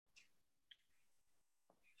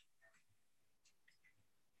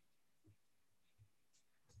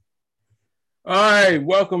All right,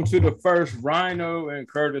 welcome to the first Ryno and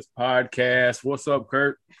Curtis podcast. What's up,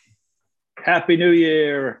 Kurt? Happy New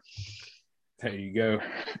Year. There you go.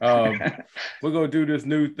 We're gonna do this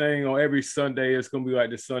new thing on every Sunday. It's gonna be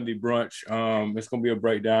like the Sunday brunch. It's gonna be a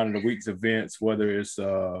breakdown of the week's events, whether it's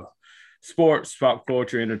sports, pop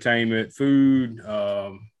culture, entertainment, food,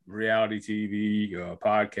 reality TV,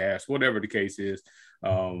 podcast, whatever the case is.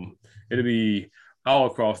 It'll be all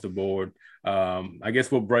across the board. I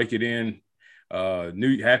guess we'll break it in.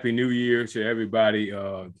 Happy New Year to everybody.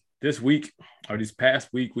 This week or this past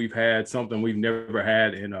week, we've had something we've never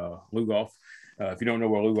had in Lugoff. If you don't know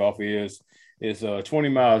where Lugoff is, it's 20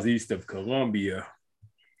 miles east of Columbia,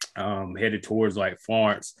 headed towards like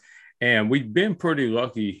Florence. And we've been pretty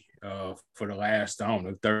lucky for the last, I don't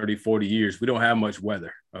know, 30, 40 years. We don't have much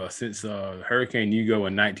weather. Since Hurricane Hugo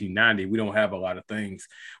in 1990, we don't have a lot of things.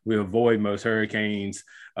 We avoid most hurricanes.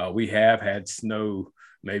 We have had snow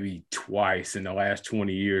maybe twice in the last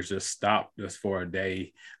 20 years, just stopped us for a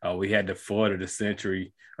day. We had the flood of the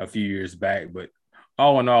century a few years back, but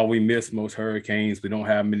all in all, we miss most hurricanes. We don't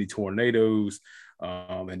have many tornadoes,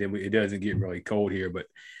 and then it doesn't get really cold here, but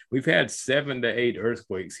we've had 7 to 8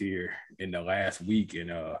 earthquakes here in the last week,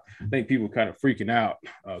 and I think people kind of freaking out,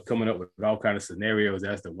 coming up with all kind of scenarios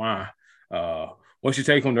as to why. What's your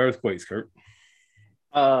take on the earthquakes, Kurt?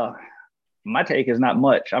 My take is not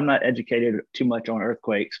much. I'm not educated too much on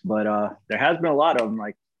earthquakes, but there has been a lot of them.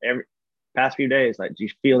 Like every past few days, like, do you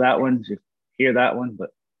feel that one? Do you hear that one? But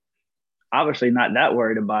obviously not that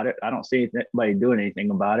worried about it. I don't see anybody doing anything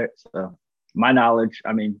about it. So my knowledge,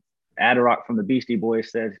 I mean, Adderall from the Beastie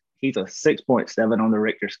Boys said he's a 6.7 on the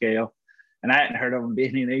Richter scale, and I hadn't heard of him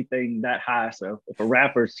being anything that high. So if a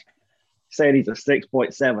rapper's saying he's a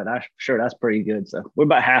 6.7, I'm sure that's pretty good. So we're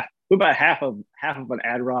about half of an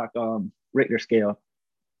Adderall Richter scale.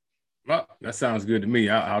 Well, that sounds good to me.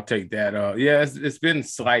 I'll take that. Yeah, it's been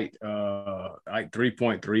slight, like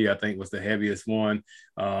 3.3, I think was the heaviest one.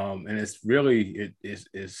 And it's really,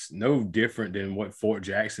 it's no different than what Fort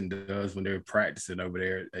Jackson does when they're practicing over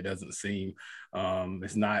there. It doesn't seem,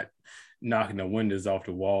 it's not knocking the windows off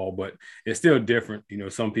the wall, but it's still different. You know,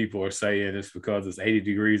 some people are saying it's because it's 80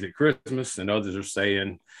 degrees at Christmas, and others are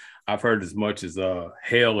saying, I've heard as much as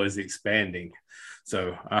hell is expanding.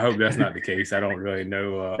 So I hope that's not the case. I don't really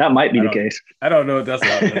know. That might be the case. I don't know if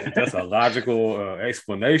that's a logical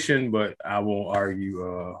explanation, but I won't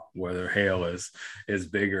argue whether hell is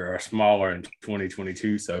bigger or smaller in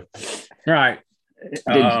 2022. So, all right.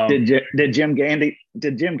 Did Jim Gandy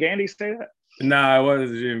say that? No, it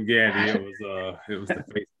wasn't Jim Gandy. It was the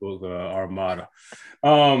Facebook armada.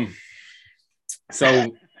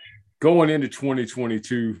 So going into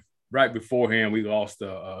 2022, right beforehand, we lost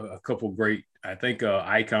a couple great, I think,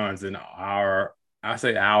 icons in our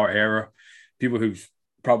era, people who've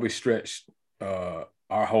probably stretched our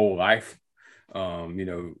whole life. You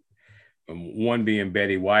know, one being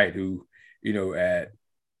Betty White, who, you know, at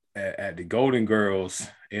the Golden Girls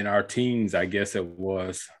in our teens, I guess it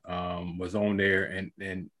was on there,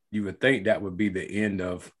 and you would think that would be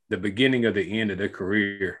the beginning of the end of their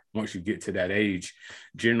career. Once you get to that age,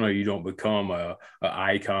 generally you don't become a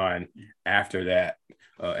icon after that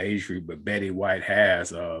age group. But Betty White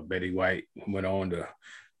has. Betty White went on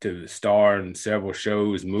to star in several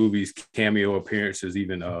shows, movies, cameo appearances,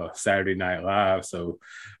 even Saturday Night Live. So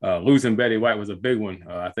losing Betty White was a big one.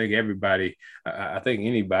 I think anybody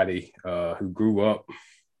who grew up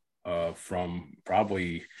from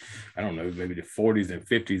probably, I don't know, maybe the 40s and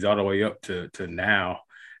 50s all the way up to now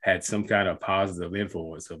had some kind of positive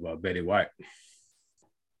influence of Betty White.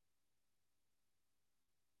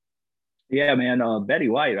 Yeah, man. Betty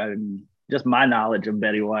White. I mean, just my knowledge of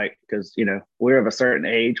Betty White, because, you know, we're of a certain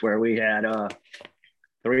age where we had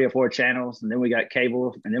 3 or 4 channels, and then we got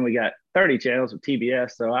cable, and then we got 30 channels with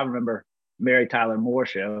TBS. So I remember Mary Tyler Moore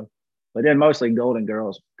Show, but then mostly Golden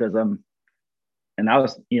Girls, because and I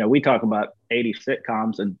was, you know, we talk about 80s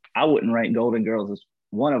sitcoms, and I wouldn't rank Golden Girls as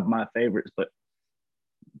one of my favorites, but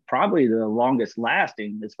probably the longest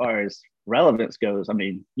lasting as far as relevance goes. I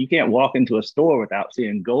mean, you can't walk into a store without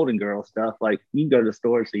seeing Golden Girl stuff. Like, you can go to the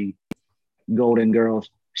store, see Golden Girls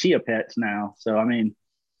Chia Pets now. So, I mean,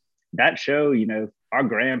 that show, you know, our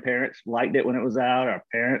grandparents liked it when it was out. Our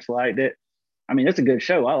parents liked it. I mean, it's a good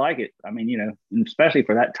show. I like it. I mean, you know, especially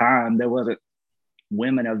for that time, there wasn't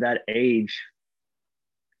women of that age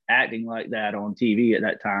acting like that on TV at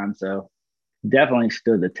that time. So definitely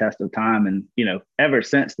stood the test of time. And, you know, ever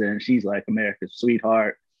since then, she's like America's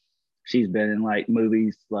sweetheart. She's been in like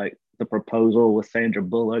movies like The Proposal with Sandra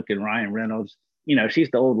Bullock and Ryan Reynolds. You know, she's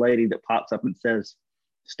the old lady that pops up and says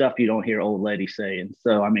stuff you don't hear old ladies saying.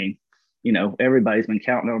 So, I mean, everybody's been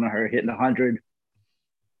counting on her hitting 100,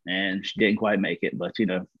 and she didn't quite make it, but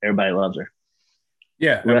everybody loves her.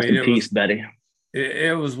 Yeah, Rest in peace, Betty.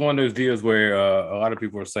 It was one of those deals where a lot of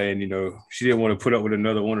people are saying, she didn't want to put up with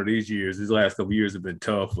another one of these years. These last couple of years have been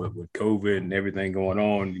tough with COVID and everything going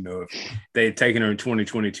on. If they had taken her in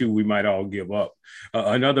 2022, we might all give up.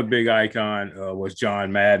 Another big icon was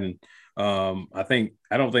John Madden. I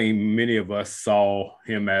don't think many of us saw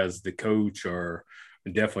him as the coach, or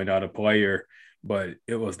definitely not a player, but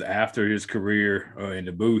it was after his career in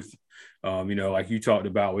the booth. Like you talked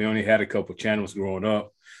about, we only had a couple of channels growing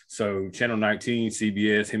up. So Channel 19,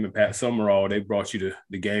 CBS, him and Pat Summerall, they brought you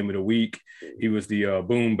the game of the week. He was the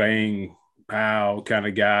boom, bang, pow kind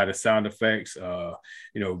of guy, the sound effects,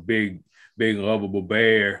 big, lovable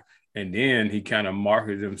bear. And then he kind of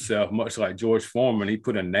marketed himself much like George Foreman. He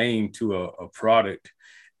put a name to a product.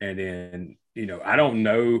 And then, I don't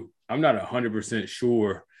know. I'm not 100%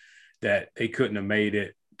 sure that they couldn't have made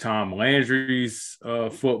it Tom Landry's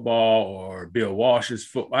football or Bill Walsh's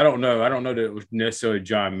football. I don't know. I don't know that it was necessarily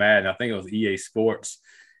John Madden. I think it was EA Sports.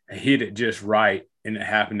 And hit it just right, and it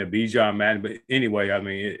happened to be John Madden. But anyway, I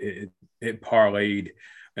mean, it parlayed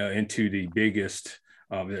into the biggest.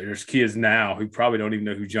 There's kids now who probably don't even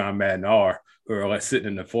know who John Madden are, who are like sitting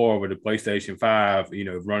in the floor with a PlayStation 5,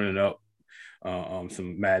 running up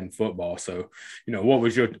some Madden football. So, what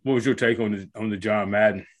was your take on the John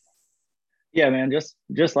Madden? Yeah, man,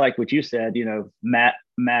 just like what you said,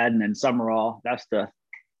 Madden and Summerall, that's the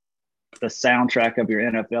soundtrack of your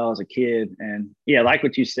NFL as a kid. And yeah, like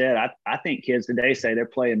what you said, I think kids today say they're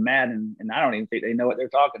playing Madden, and I don't even think they know what they're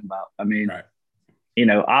talking about. I mean, right.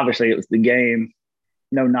 Obviously it was the game,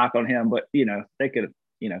 no knock on him, but they could,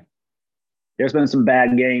 there's been some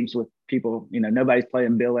bad games with people, nobody's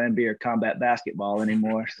playing Bill Envy or combat basketball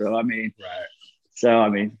anymore. So, I mean,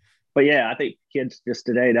 right. But yeah, I think kids just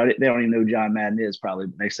today, they don't even know who John Madden is probably.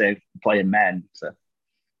 They say playing Madden. So,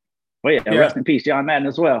 well, yeah, rest in peace, John Madden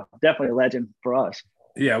as well. Definitely a legend for us.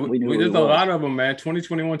 Yeah, there's a lot of them, man.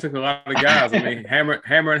 2021 took a lot of guys. I mean, Hammer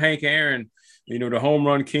and Hank Aaron, the home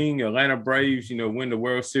run king, Atlanta Braves, win the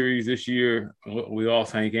World Series this year. We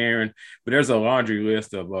lost Hank Aaron. But there's a laundry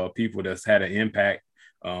list of people that's had an impact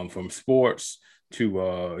from sports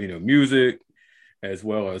to, music, as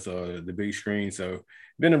well as the big screen. So,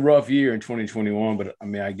 been a rough year in 2021, but I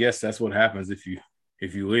mean, I guess that's what happens if you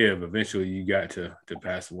live. Eventually, you got to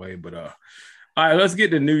pass away. But all right, let's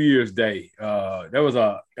get to New Year's Day. There was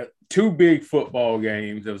two big football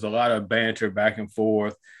games. There was a lot of banter back and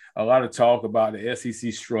forth, a lot of talk about the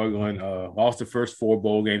SEC struggling. Lost the first four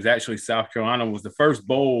bowl games. Actually, South Carolina was the first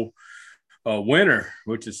bowl winner,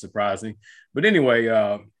 which is surprising. But anyway,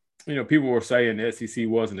 people were saying the SEC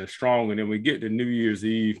wasn't as strong, and then we get to New Year's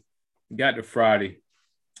Eve, got to Friday.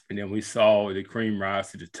 And then we saw the cream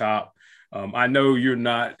rise to the top. I know you're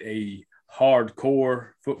not a hardcore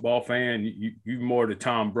football fan. You more the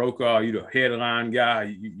Tom Brokaw. You the headline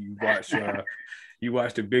guy. You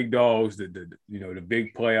watch the big dogs, the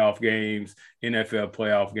big playoff games, NFL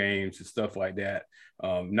playoff games, and stuff like that.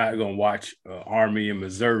 Not gonna watch Army and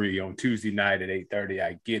Missouri on Tuesday night at 8:30.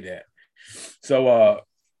 I get that. So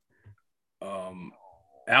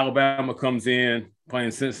Alabama comes in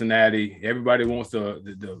playing Cincinnati. Everybody wants the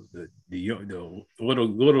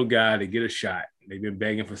little guy to get a shot. They've been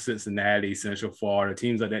begging for Cincinnati, Central Florida,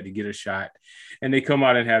 teams like that to get a shot. And they come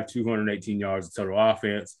out and have 218 yards of total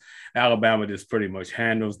offense. Alabama just pretty much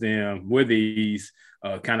handles them with ease,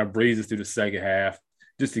 kind of breezes through the second half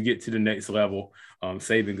just to get to the next level.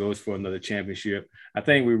 Saban goes for another championship. I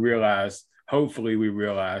think hopefully we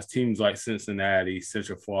realize teams like Cincinnati,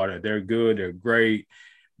 Central Florida, they're good, they're great,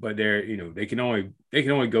 but they're, they can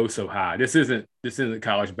only go so high. This isn't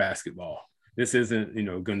college basketball. This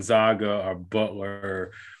isn't, Gonzaga or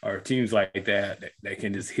Butler or teams like that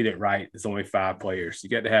can just hit it right. It's only 5 players. You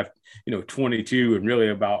got to have, 22 and really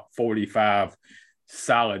about 45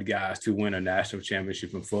 solid guys to win a national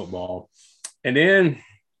championship in football. And then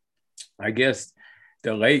I guess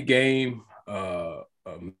the late game,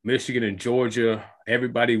 Michigan and Georgia,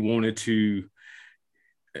 everybody wanted to,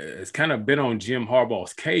 it's kind of been on Jim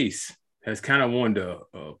Harbaugh's case, has kind of wanted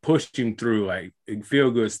to push him through, like a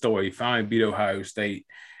feel-good story. He finally beat Ohio State,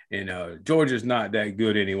 and Georgia's not that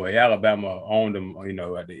good anyway. Alabama owned them,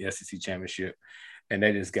 at the SEC championship, and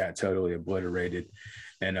they just got totally obliterated.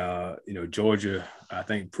 And, Georgia, I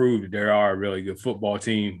think, proved that they are a really good football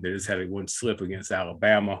team. They just had one slip against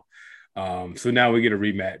Alabama. So now we get a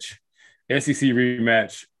rematch. SEC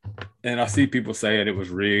rematch, And I see people saying it was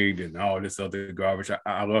rigged and all this other garbage.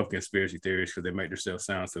 I love conspiracy theories because they make themselves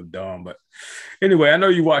sound so dumb. But anyway, I know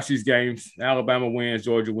you watch these games. Alabama wins,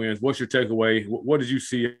 Georgia wins. What's your takeaway? What did you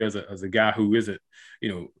see as a guy who isn't,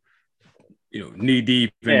 knee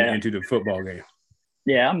deep into the football game?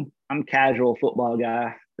 Yeah, I'm casual football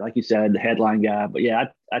guy, like you said, the headline guy. But yeah,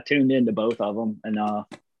 I tuned into both of them, and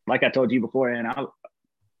like I told you before, and I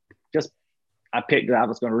picked that I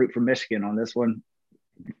was going to root for Michigan on this one.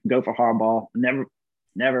 Go for Harbaugh.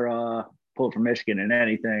 Never pulled for Michigan in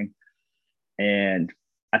anything. And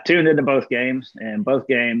I tuned into both games, and both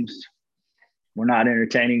games were not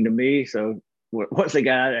entertaining to me. So once they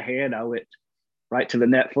got out of hand, I went right to the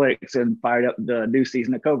Netflix and fired up the new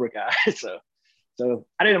season of Cobra Kai. So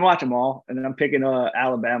I didn't watch them all, and I'm picking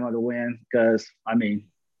Alabama to win because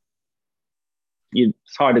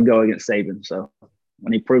it's hard to go against Saban. So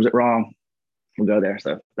when he proves it wrong, we'll go there.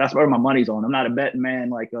 So that's where my money's on. I'm not a betting man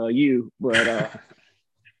like you, but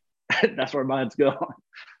that's where mine's going.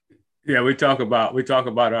 Yeah, we talk about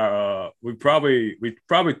our we probably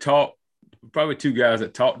two guys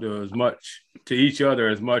that talk to each other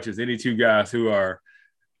as much as any two guys who are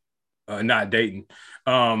not dating.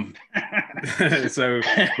 So,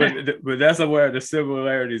 but that's where the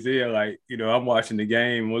similarities are. Like, I'm watching the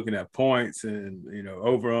game, looking at points and,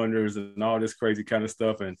 over-unders and all this crazy kind of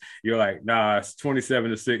stuff. And you're like, nah, it's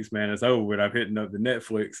 27-6, man. It's over with. I'm hitting up the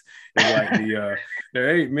Netflix. It's like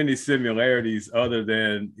there ain't many similarities other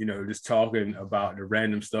than, just talking about the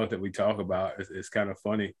random stuff that we talk about. It's kind of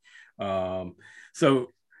funny. So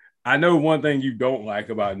I know one thing you don't like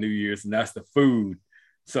about New Year's, and that's the food.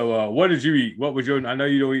 So what did you eat? I know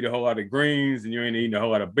you don't eat a whole lot of greens and you ain't eating a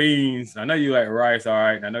whole lot of beans. I know you like rice, all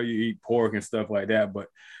right. And I know you eat pork and stuff like that, but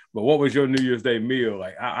what was your New Year's Day meal?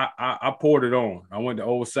 Like I poured it on. I went to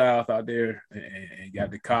Old South out there and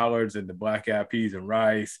got the collards and the black eyed peas and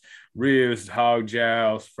rice, ribs, hog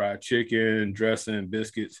jows, fried chicken, dressing,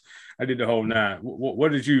 biscuits. I did the whole nine.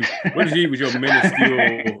 What did you eat with your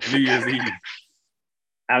minuscule New Year's Eve?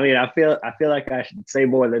 I feel like I should say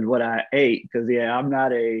more than what I ate because I'm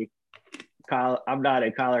not a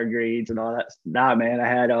collard greens and all that. Nah, man, I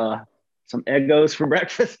had some Eggos for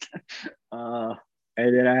breakfast, and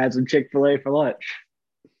then I had some Chick-fil-A for lunch.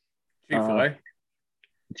 Chick-fil-A.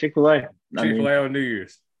 Chick-fil-A on New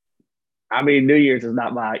Year's. New Year's is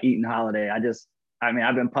not my eating holiday. I've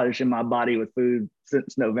been punishing my body with food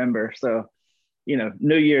since November, so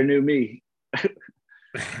New Year, new me.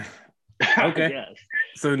 Okay.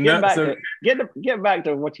 So get back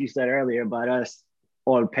to what you said earlier about us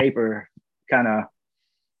on paper, kind of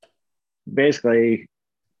basically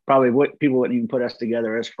probably what people wouldn't even put us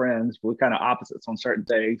together as friends. We're kind of opposites on certain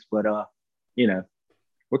things, but we're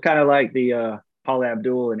kind of like the Paula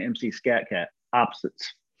Abdul and MC Scat Cat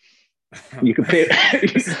opposites. You can pick.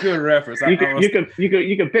 This is a good reference.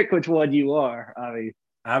 You can pick which one you are.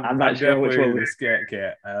 I'm not sure which one. The Scat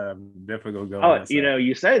Cat. I'm definitely gonna go. Oh,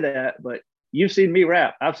 you say that, but you've seen me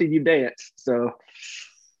rap. I've seen you dance, so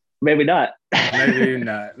maybe not. Maybe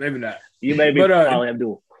not. You may be Paula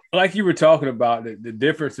Abdul. Like you were talking about, the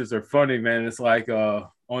differences are funny, man. It's like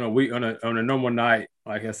on a normal night,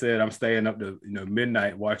 like I said, I'm staying up to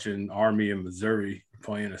midnight watching Army in Missouri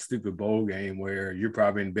playing a stupid bowl game where you're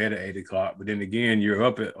probably in bed at 8 o'clock, but then again you're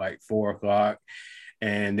up at like 4 o'clock.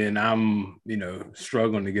 And then I'm,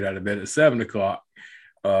 struggling to get out of bed at 7 o'clock.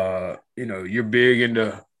 You're big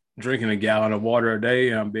into drinking a gallon of water a day.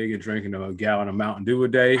 And I'm big into drinking a gallon of Mountain Dew a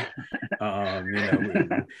day.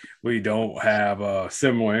 We don't have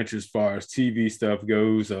similar interests as far as TV stuff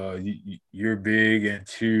goes. You're big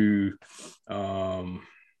into Marvel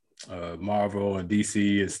and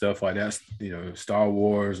DC and stuff like that. Star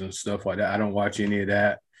Wars and stuff like that. I don't watch any of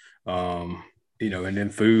that. And then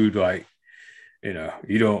food, like, you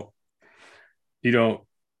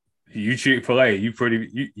Chick-fil-A,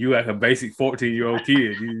 you like a basic 14-year-old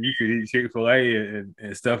kid. You could eat Chick-fil-A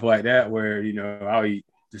and stuff like that where, I'll eat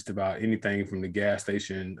just about anything from the gas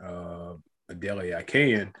station, a deli I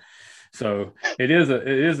can. So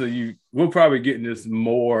we'll probably get in this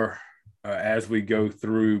more as we go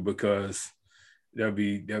through because there'll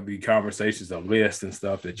be conversations of lists and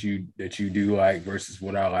stuff that you do like versus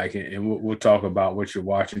what I like, and we'll talk about what you're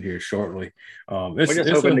watching here shortly. We're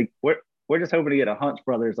just hoping to get a Hunt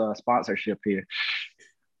Brothers sponsorship here.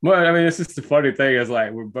 Well, it's just the funny thing is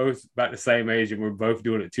like we're both about the same age and we're both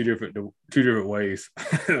doing it two different ways,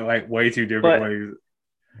 like way too different ways.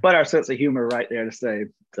 But our sense of humor right there the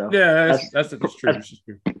same. So yeah, that's true. That's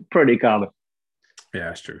pretty common. Yeah,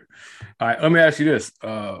 that's true. All right, let me ask you this.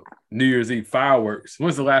 New Year's Eve fireworks.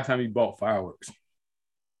 When's the last time you bought fireworks?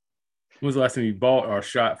 When's the last time you bought or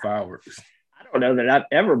shot fireworks? don't know that I've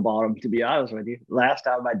ever bought them, to be honest with you. Last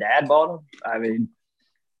time my dad bought them, I mean,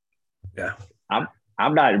 Yeah.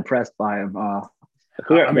 I'm not impressed by them.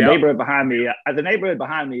 The neighborhood behind me,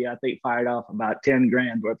 I think fired off about 10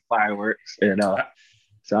 grand worth of fireworks. And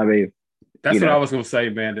so, I mean, that's what I was going to say,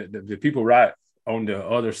 man. The people right on the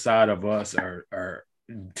other side of us are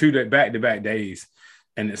 2 back-to-back days,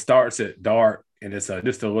 and it starts at dark, and it's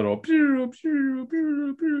just a little pew, pew,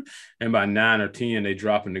 pew, pew. And by 9 or 10, they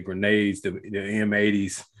dropping the grenades, the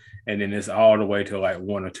M80s, and then it's all the way to like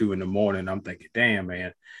 1 or 2 in the morning. I'm thinking, damn,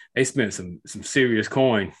 man, they spent some serious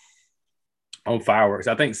coin on fireworks.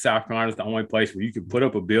 I think South Carolina is the only place where you can put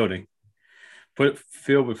up a building,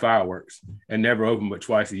 filled with fireworks, and never open but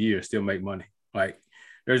twice a year, still make money. Like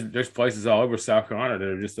there's places all over South Carolina that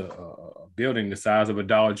are just a building the size of a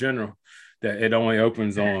Dollar General that it only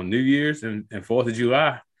opens on New Year's and 4th of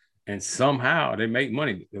July, and somehow they make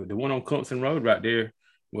money. The one on Clemson Road right there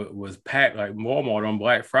was packed like Walmart on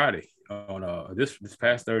Black Friday on this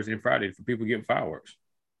past Thursday and Friday for people getting fireworks.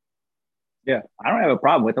 Yeah, I don't have a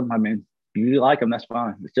problem with them. I mean, if you like them, that's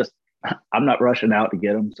fine. It's just I'm not rushing out to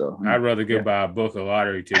get them. So I'd rather go buy a book of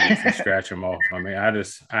lottery tickets and scratch them off. I mean, I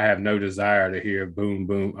have no desire to hear boom,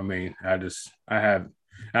 boom. I mean, I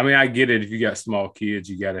get it. If you got small kids,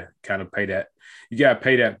 you got to kind of pay that. You got to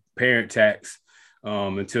pay that parent tax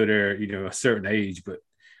until they're, a certain age. But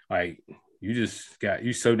like, you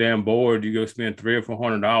so damn bored, you go spend $300 or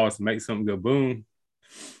 $400 to make something go boom.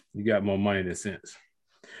 You got more money than sense.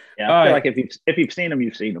 Yeah, I feel like if you've seen them,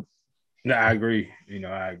 you've seen them. No, I agree.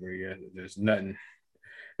 I agree. Yeah, there's nothing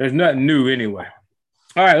new anyway.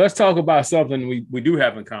 All right, let's talk about something we do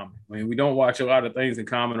have in common. I mean, we don't watch a lot of things in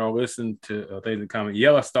common or listen to things in common.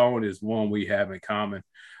 Yellowstone is one we have in common.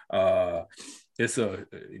 It's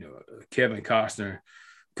Kevin Costner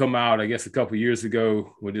come out, I guess, a couple years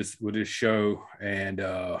ago with this show, and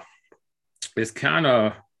it's kind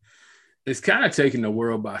of taking the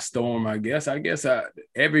world by storm. I guess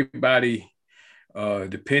everybody.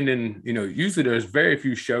 Depending, usually there's very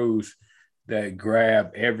few shows that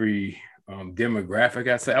grab every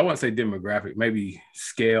demographic. I'd say, I wouldn't say demographic, maybe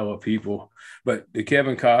scale of people, but the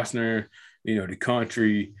Kevin Costner, the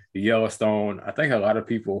country, the Yellowstone, I think a lot of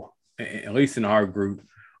people, at least in our group,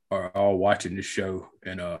 are all watching this show.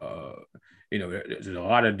 And, there's a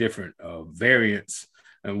lot of different variants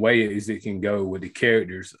and ways it can go with the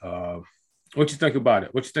characters. What you think about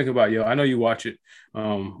it? What you think about I know you watch it.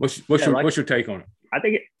 What's your take on it? I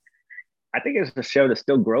think it's a show that's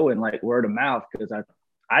still growing like word of mouth, because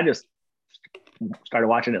I just started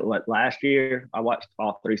watching it last year. I watched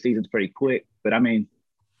all 3 seasons pretty quick, but I mean,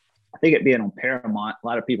 I think it being on Paramount, a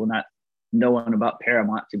lot of people not knowing about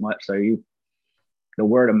Paramount too much, so the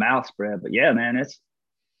word of mouth spread. But yeah, man, it's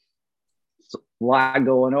a lot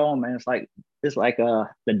going on, man. It's like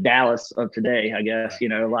the Dallas of today, I guess. A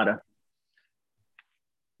lot of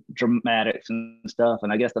dramatics and stuff,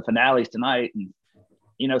 and I guess the finale's tonight, and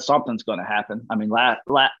something's going to happen. I mean,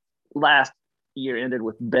 last year ended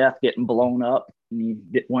with Beth getting blown up, and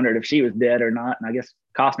you wondered if she was dead or not, and I guess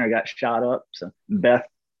Costner got shot up. So Beth,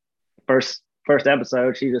 first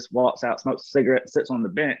episode, she just walks out, smokes a cigarette, sits on the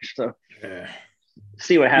bench. So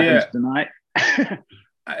see what happens tonight.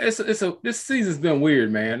 This season's been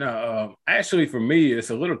weird, man. Actually, for me,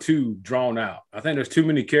 it's a little too drawn out. I think there's too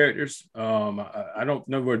many characters. I don't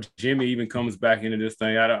know where Jimmy even comes back into this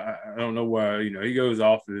thing. I don't know where he goes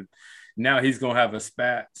off, and now he's gonna have a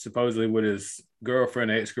spat supposedly with his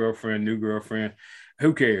girlfriend, ex-girlfriend, new girlfriend.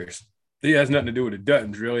 Who cares? He has nothing to do with the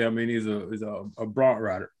Duttons, really. I mean, he's a bronc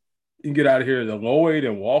rider. You can get out of here, the Lloyd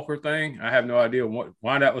and Walker thing. I have no idea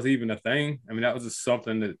why that was even a thing. I mean, that was just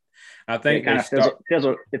something that I think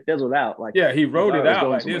it fizzled out. Like, yeah, he wrote it out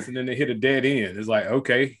like this, and then they hit a dead end. It's like,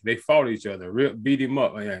 okay, they fought each other, beat him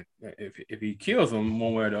up. Like, if he kills him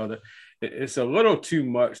one way or the other, it's a little too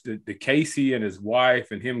much. The Casey and his wife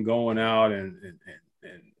and him going out and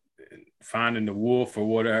finding the wolf or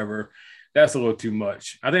whatever. That's a little too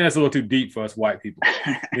much. I think that's a little too deep for us white people.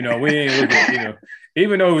 We ain't looking,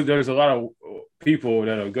 even though there's a lot of people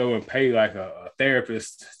that'll go and pay like a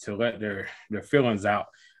therapist to let their feelings out.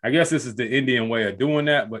 I guess this is the Indian way of doing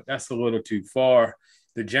that, but that's a little too far.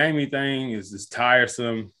 The Jamie thing is just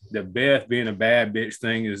tiresome. The Beth being a bad bitch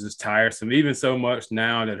thing is just tiresome, even so much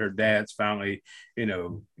now that her dad's finally,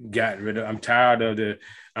 gotten rid of. I'm tired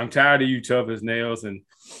of you tough as nails. And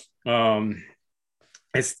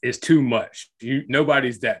it's too much.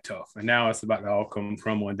 Nobody's that tough. And now it's about to all come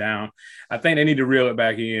crumbling down. I think they need to reel it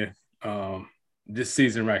back in. This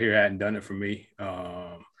season right here hadn't done it for me.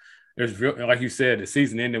 there's real, like you said, the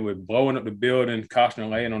season ended with blowing up the building, Costner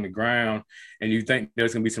laying on the ground, and you think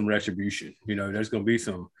there's gonna be some retribution. There's gonna be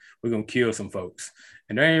we're gonna kill some folks,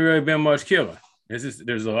 and there ain't really been much killing.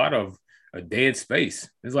 There's a lot of a dead space.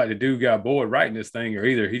 It's like the dude got bored writing this thing, or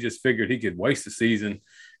either he just figured he could waste the season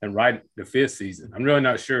and write the fifth season. I'm really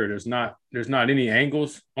not sure. There's not any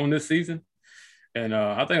angles on this season, and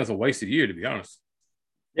I think it's a wasted year, to be honest.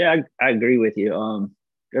 Yeah, I agree with you.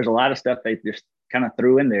 There's a lot of stuff they just kind of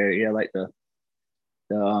threw in there. Yeah, like the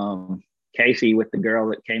Casey with the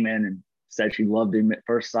girl that came in and said she loved him at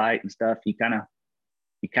first sight and stuff. You kind of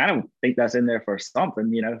think that's in there for something,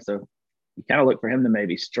 So you kind of look for him to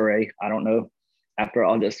maybe stray. I don't know. After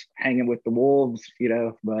all, just hanging with the wolves,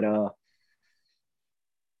 But I'm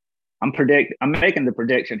making the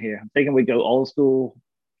prediction here. I'm thinking we go old school.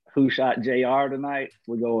 Who shot JR tonight?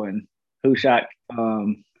 We're going. Who shot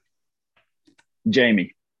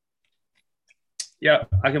Jamie? Yeah,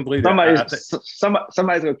 I can believe that.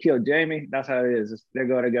 Somebody's gonna kill Jamie. That's how it is. They're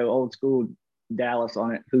going to go old school Dallas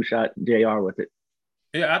on it. Who shot JR with it?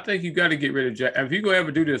 Yeah, I think you got to get rid of Jamie. If you go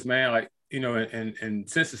ever do this, man, like and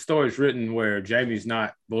since the story's written where Jamie's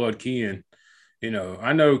not blood kin,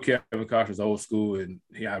 I know Kevin Costner's old school and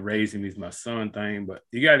I raised him, he's my son thing, but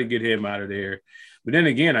you got to get him out of there. But then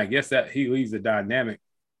again, I guess that he leaves a dynamic,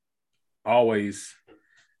 always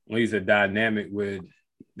leaves a dynamic with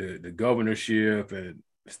the governorship and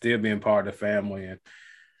still being part of the family. And,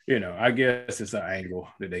 I guess it's an angle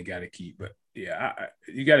that they got to keep. But, yeah,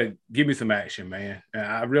 you got to give me some action, man. And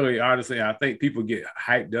I really, honestly, I think people get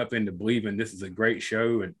hyped up into believing this is a great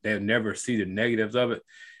show and they'll never see the negatives of it.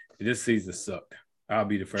 This season sucked. I'll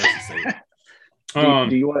be the first to say it.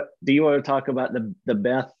 Do you want to talk about the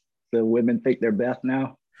Beth? The women think they're Beth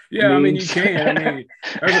now. Yeah, I mean you can. I mean,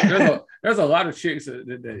 there's a lot of chicks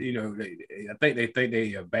that I think they think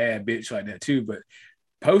they a bad bitch like that too. But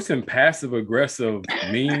posting passive aggressive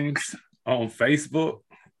memes on Facebook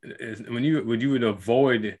is when you would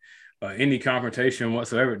avoid any confrontation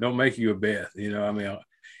whatsoever. Don't make you a Beth. I mean,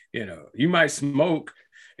 you might smoke.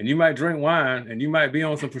 And you might drink wine and you might be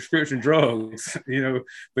on some prescription drugs,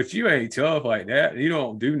 but you ain't tough like that. You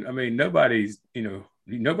don't do, I mean, nobody's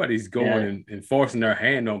going and forcing their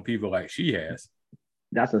hand on people like she has.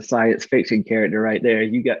 That's a science fiction character right there.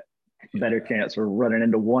 You got better chance of running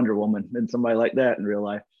into Wonder Woman than somebody like that in real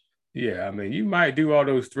life. Yeah, I mean, you might do all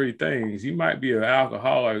those three things. You might be an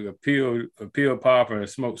alcoholic, a pill popper, and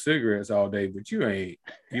smoke cigarettes all day, but you ain't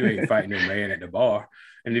fighting a man at the bar.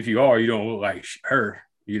 And if you are, you don't look like her.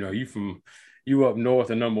 You up north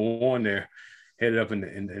and number one there, headed up in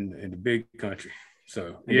the big country.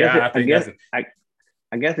 So I guess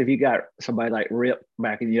if you got somebody like Rip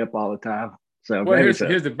backing you up all the time. So here's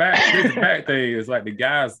the back thing is like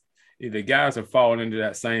the guys are falling into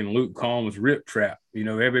that same Luke Combs Rip trap.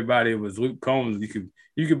 Everybody was Luke Combs.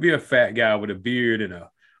 You could be a fat guy with a beard and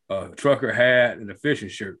a trucker hat and a fishing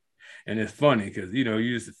shirt, and it's funny because you're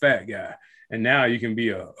just a fat guy. And now you can be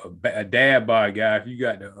a dad bod guy if you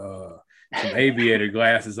got some aviator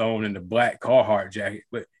glasses on and the black Carhartt jacket.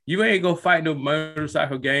 But you ain't gonna fight no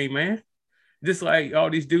motorcycle gang, man. Just like all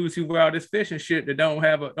these dudes who wear all this fishing shit that don't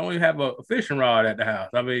even have a fishing rod at the house.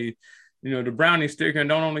 I mean, the brownie sticker and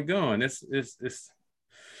don't own a gun. It's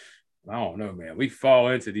I don't know, man. We fall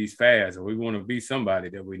into these fads and we want to be somebody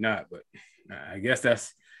that we're not. But I guess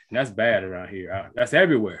that's bad around here. That's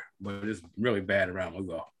everywhere, but it's really bad around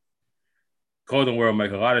Louisville. Clothing world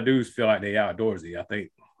make a lot of dudes feel like they outdoorsy. I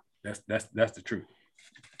think that's the truth.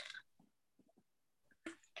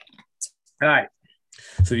 All right.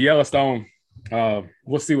 So Yellowstone,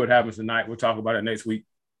 we'll see what happens tonight. We'll talk about it next week.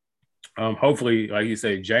 Hopefully, like you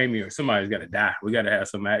say, Jamie or somebody's got to die. We got to have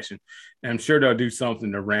some action. And I'm sure they'll do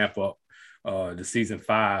something to ramp up the season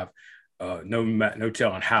 5. No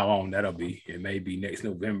telling how long that'll be. It may be next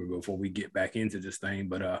November before we get back into this thing.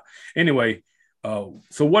 But anyway,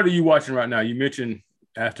 so what are you watching right now? You mentioned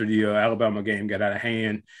after the Alabama game got out of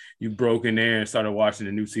hand, you broke in there and started watching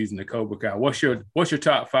the new season of Cobra Kai. What's your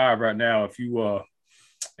top 5 right now? If you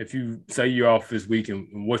say you're off this week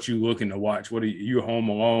and what you looking to watch? What are you home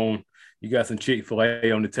alone? You got some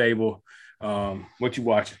Chick-fil-A on the table. What you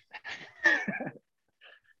watching?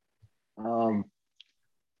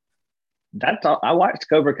 That's all. I watched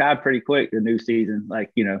Cobra Kai pretty quick, the new season.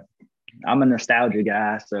 Like, I'm a nostalgia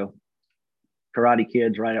guy, so Karate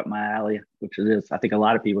Kid's right up my alley, which is I think a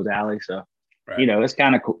lot of people's alley. So, right. It's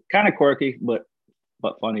kind of quirky, but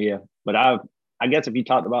funny, yeah. But I guess if you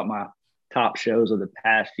talked about my top shows of the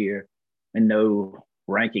past year, and no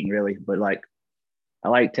ranking really, but like I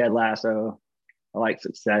like Ted Lasso, I like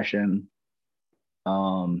Succession.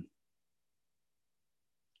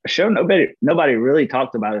 A show nobody really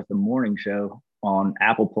talked about is the morning show on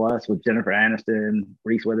Apple Plus with Jennifer Aniston,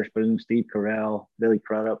 Reese Witherspoon, Steve Carell, Billy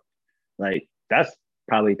Crudup. Like that's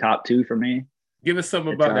probably top two for me. Give us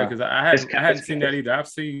something It's about that, because I hadn't seen that either.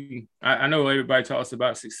 I know everybody talks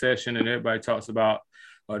about Succession and everybody talks about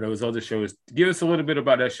those other shows. Give us a little bit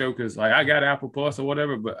about that show, because like I got Apple Plus or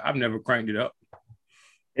whatever, but I've never cranked it up.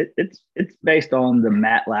 It's based on the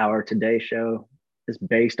Matt Lauer Today Show. It's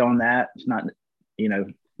based on that. It's not,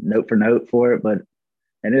 note for note for it, but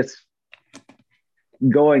and it's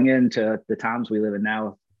going into the times we live in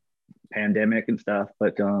now, pandemic and stuff.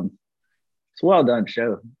 But it's a well done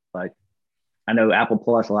show. Like I know Apple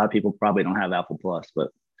Plus, a lot of people probably don't have Apple Plus, but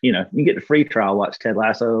you get the free trial, watch Ted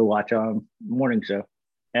Lasso, watch morning show.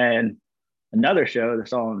 And another show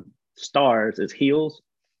that's on Stars is Heels.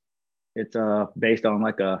 It's based on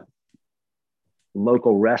like a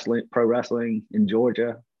local pro wrestling in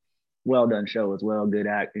Georgia. Well done show as well, good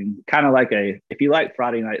acting. Kind of like if you like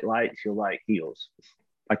Friday Night Lights, you'll like Heels.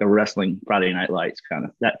 Like a wrestling Friday Night Lights, kind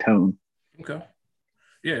of that tone. Okay.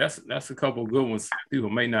 Yeah, that's a couple of good ones. People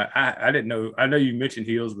may not. I didn't know. I know you mentioned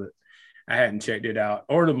Heels, but I hadn't checked it out.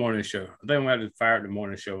 Or the morning show. I think I'm going to have to fire the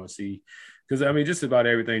morning show and see, because I mean, just about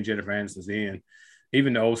everything Jennifer Aniston's in.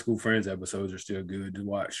 Even the Old School Friends episodes are still good to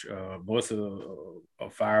watch. Melissa,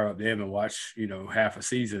 fire up them and watch, half a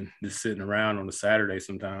season just sitting around on a Saturday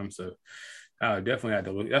sometimes. So I definitely have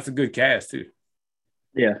to look. That's a good cast too.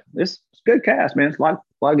 Yeah, it's good cast, man. It's a lot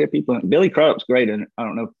of good people. Billy Crudup's great in it. I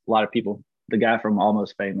don't know a lot of people, the guy from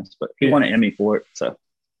Almost Famous, but he won an Emmy for it. So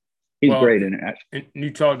he's great in it, actually. And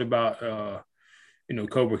you talked about,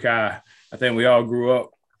 Cobra Kai. I think we all grew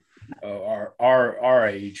up our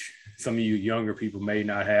age. Some of you younger people may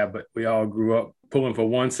not have, but we all grew up pulling for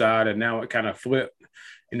one side, and now it kind of flipped.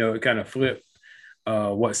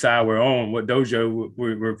 What side we're on, what dojo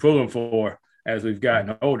we're pulling for as we've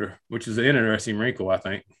gotten older, which is an interesting wrinkle, I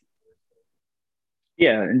think.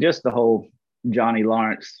 Yeah, and just the whole Johnny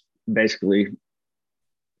Lawrence basically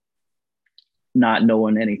not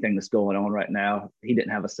knowing anything that's going on right now. He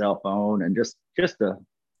didn't have a cell phone, and just the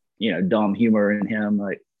dumb humor in him.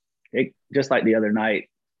 Like just like the other night,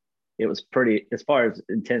 it was pretty, as far as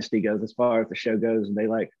intensity goes, as far as the show goes. And they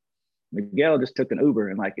Miguel just took an Uber,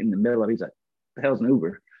 and like in the middle of it, he's like, "The hell's an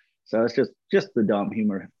Uber?" So it's just the dumb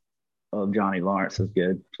humor of Johnny Lawrence is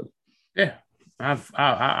good. So. Yeah,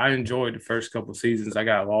 I enjoyed the first couple of seasons. I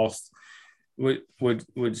got lost with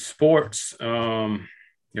sports.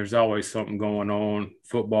 There's always something going on.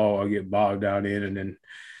 Football, I get bogged down in, and then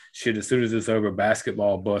shit. As soon as it's over,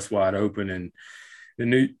 basketball busts wide open, and the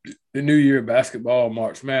new year basketball,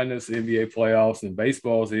 March Madness, NBA playoffs, and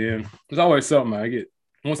baseball's in. There's always something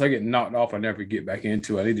once I get knocked off, I never get back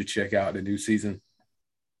into. I need to check out the new season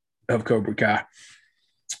of Cobra Kai.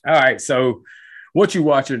 All right, so what you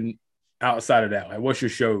watching outside of that? Like, what's your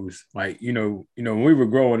shows? Like, when we were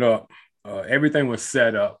growing up, everything was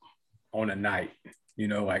set up on a night.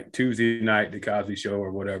 Like Tuesday night, the Cosby Show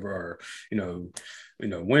or whatever, or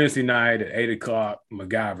Wednesday night at 8:00,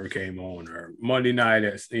 MacGyver came on, or Monday night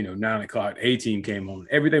at 9:00, A-Team came on.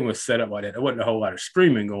 Everything was set up like that. There wasn't a whole lot of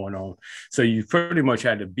streaming going on, so you pretty much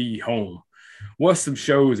had to be home. What's some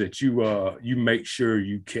shows that you make sure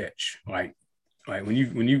you catch? Like when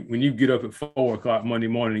you get up at 4:00 Monday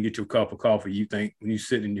morning and get your cup of coffee, you think when you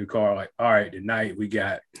sit in your car, like, all right, tonight we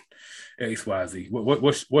got XYZ.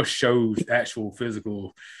 What shows, actual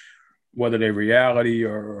physical, whether they're reality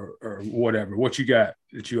or whatever, what you got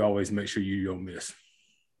that you always make sure you don't miss?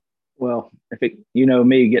 Well, if it,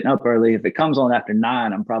 me getting up early, if it comes on after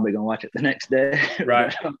 9, I'm probably gonna watch it the next day.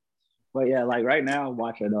 Right. But yeah, like right now, I'm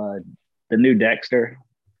watching the new Dexter,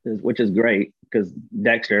 which is great because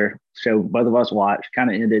Dexter show both of us watched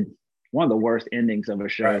kind of ended one of the worst endings of a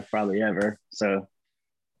show probably ever. So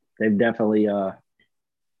they've definitely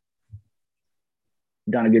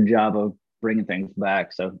done a good job of bringing things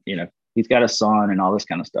back. So, he's got a son and all this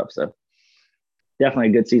kind of stuff. So definitely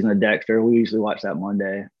a good season of Dexter. We usually watch that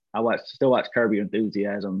Monday. Still watch Curb Your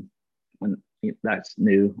Enthusiasm when that's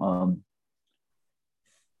new.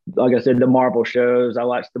 Like I said, the Marvel shows. I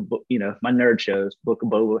watch the book, my nerd shows, Book of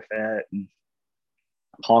Boba Fett and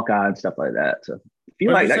Hawkeye and stuff like that. So if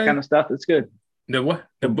you like that kind of stuff, it's good. The what?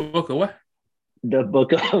 The book of what? The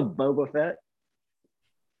Book of Boba Fett.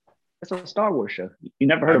 It's a Star Wars show. You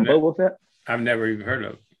never heard of Boba Fett? I've never even heard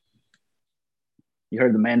of it. You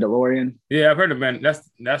heard The Mandalorian? Yeah, I've heard of Man.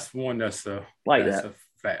 That's one that's like that's that. A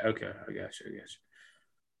fact. Okay, I got you.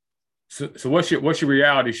 So what's your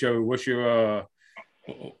reality show? What's your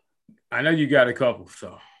I know you got a couple.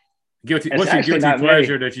 So what's your guilty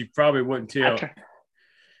pleasure that you probably wouldn't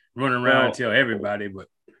run around and tell everybody? But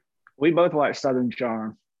we both watch Southern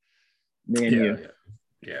Charm. Me and you.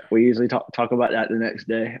 Yeah. We usually talk about that the next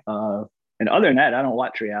day. And other than that, I don't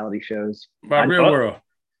watch reality shows. About Real World.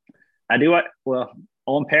 I do what? Well,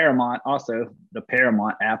 on Paramount, also the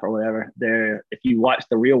Paramount app or whatever. There, if you watch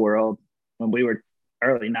the Real World when we were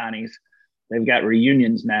early '90s, they've got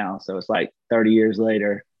reunions now. So it's like 30 years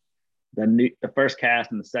later. The first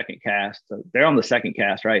cast and the second cast. So they're on the second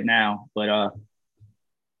cast right now. But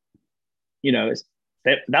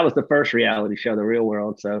that was the first reality show, the Real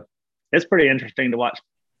World. So it's pretty interesting to watch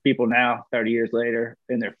people now, 30 years later,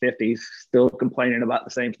 in their 50s, still complaining about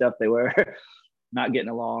the same stuff they were, not getting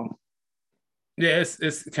along. Yeah,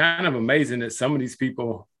 it's kind of amazing that some of these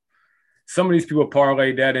people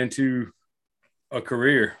parlay that into a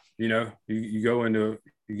career. You go into,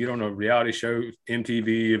 you get on a reality show,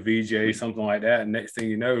 MTV, a VJ, something like that, and next thing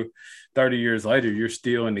you know, 30 years later, you're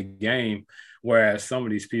still in the game. Whereas some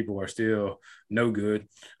of these people are still no good,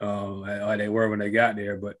 like they were when they got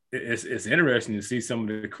there. But it's interesting to see some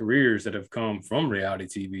of the careers that have come from reality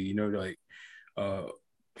TV.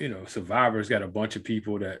 Survivor's got a bunch of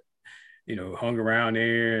people that hung around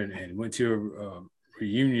there and went to a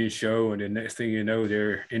reunion show, and the next thing you know,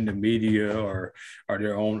 they're in the media or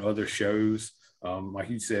they're on other shows.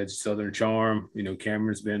 Like you said, Southern Charm.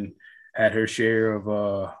 Cameron's had her share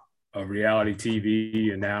of reality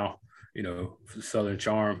TV, and now Southern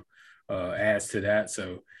Charm adds to that.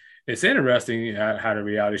 So it's interesting how the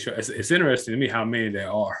reality show. It's interesting to me how many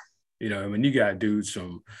there are. You got dudes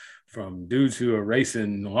from dudes who are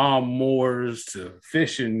racing lawnmowers to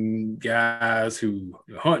fishing guys,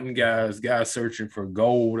 hunting guys searching for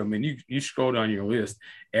gold. I mean, you scroll down your list,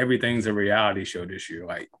 everything's a reality show this year.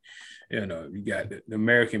 Like, you got the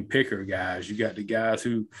American Picker guys, you got the guys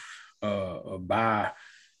who buy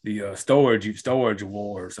the storage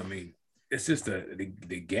wars. I mean, it's just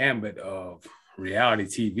the gambit of reality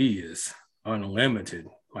TV is unlimited.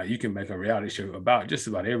 Like, you can make a reality show about just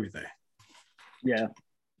about everything. Yeah.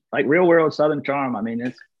 Like Real World, Southern Charm. I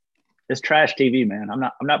mean, it's trash TV, man. I'm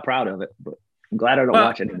not proud of it, but I'm glad I don't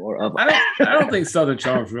watch any more of it. I don't think Southern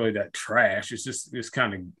Charm is really that trash. It's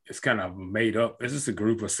kind of made up. It's just a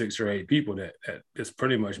group of 6 or 8 people that just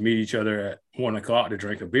pretty much meet each other at 1:00 to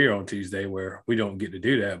drink a beer on Tuesday, where we don't get to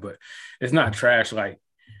do that. But it's not trash like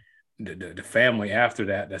the family after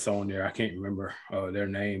that's on there. I can't remember their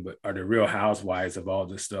name, but are the Real Housewives of all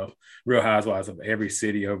this stuff. Real Housewives of every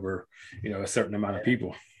city over a certain amount of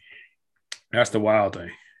people. That's the wild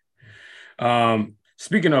thing.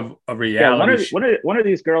 Speaking of reality, one of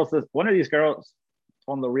these girls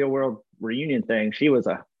on the Real World reunion thing, she was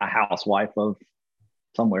a housewife of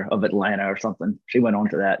somewhere of Atlanta or something. She went on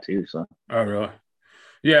to that too. So. Oh, really?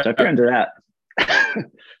 Yeah. So if you're into that,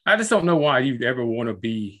 I just don't know why you'd ever want to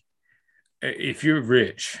be, if you're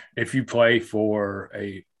rich, if you play for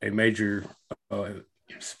a major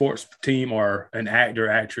sports team or an actor,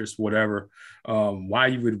 actress, whatever, why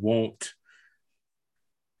you would want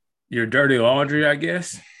your dirty laundry, I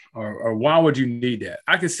guess, or why would you need that?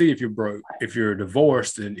 I can see if you're broke, if you're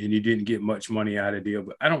divorced and you didn't get much money out of the deal,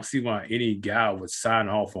 but I don't see why any guy would sign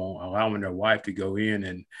off on allowing their wife to go in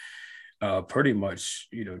and pretty much,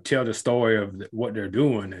 tell the story of what they're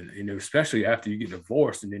doing. And, especially after you get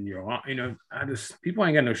divorced and then people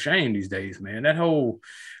ain't got no shame these days, man. That whole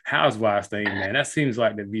housewives thing, man, that seems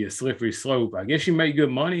like to be a slippery slope. I guess you make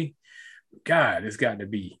good money. God, it's got to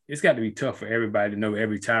be tough for everybody to know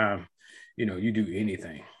every time, you do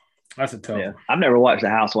anything. That's a tough one. I've never watched the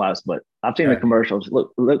Housewives, but I've seen the commercials.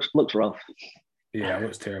 Looks rough. Yeah, it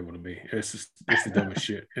looks terrible to me. It's the dumbest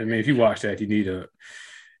shit. I mean, if you watch that, you need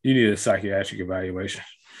a psychiatric evaluation.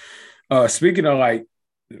 Speaking of like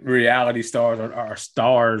reality stars or our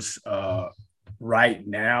stars right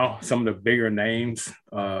now, some of the bigger names,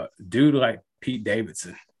 dude like Pete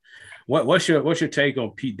Davidson. What's your take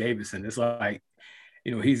on Pete Davidson? It's like,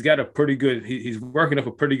 he's got a pretty good. He's working up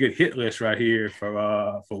a pretty good hit list right here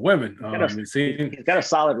for women. He's got a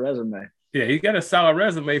solid resume. Yeah, he got a solid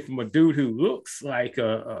resume from a dude who looks like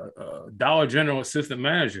a Dollar General assistant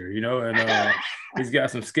manager, and he's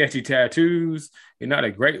got some sketchy tattoos. He's not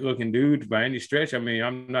a great looking dude by any stretch. I mean,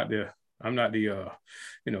 I'm not the the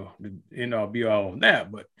end all be all on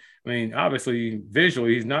that, but I mean, obviously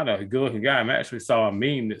visually he's not a good looking guy. I actually saw a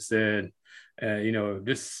meme that said,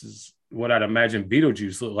 this is what I'd imagine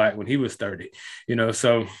Beetlejuice looked like when he was 30,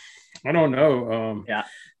 so I don't know. Yeah.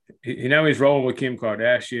 He's rolling with Kim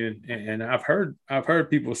Kardashian, and I've heard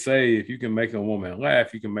people say if you can make a woman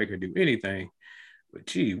laugh, you can make her do anything. But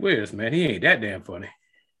gee whiz, man, he ain't that damn funny.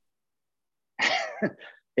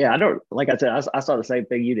 Yeah, I don't. Like I said, I saw the same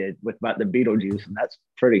thing you did about the Beetlejuice, and that's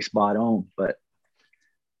pretty spot on. But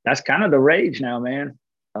that's kind of the rage now, man.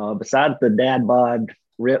 Besides the dad bod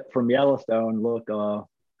Rip from Yellowstone look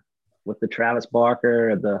with the Travis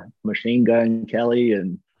Barker, the Machine Gun Kelly,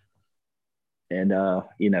 and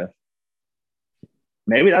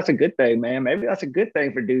maybe that's a good thing, man. Maybe that's a good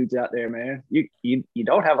thing for dudes out there, man. You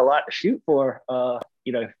don't have a lot to shoot for.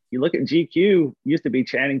 You look at GQ, used to be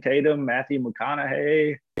Channing Tatum, Matthew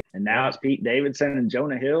McConaughey, and now it's Pete Davidson and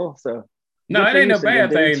Jonah Hill. So no, it ain't no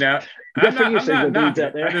bad thing now. I'm not knocking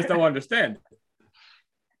it. I just don't understand it.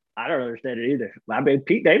 I don't understand it either. I mean,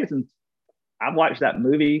 Pete Davidson, I've watched that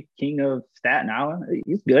movie, King of Staten Island.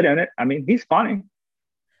 He's good in it. I mean, he's funny.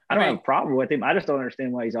 I don't have a problem with him. I just don't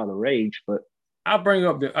understand why he's all the rage. But I'll bring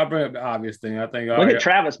up the obvious thing. I think look at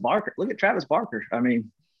Travis Barker. I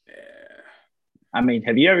mean,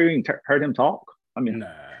 have you ever even heard him talk? I mean,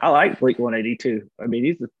 nah. I like Blink 182. I mean,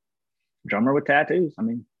 he's a drummer with tattoos. I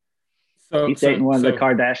mean, he's dating one of the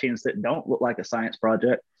Kardashians that don't look like a science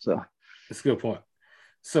project. So that's a good point.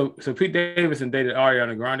 So Pete Davidson dated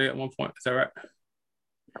Ariana Grande at one point. Is that right?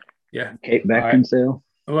 Yeah. Kate Beckinsale.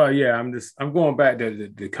 Right. Well, yeah. I'm going back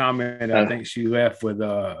to the comment. I think she left with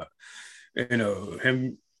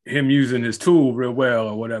him using his tool real well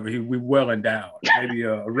or whatever. We well endowed, maybe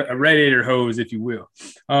a radiator hose, if you will.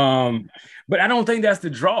 But I don't think that's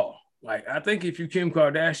the draw. Like, I think if you Kim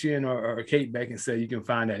Kardashian or Kate Beckinsale, you can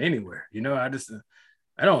find that anywhere.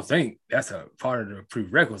 I don't think that's a part of the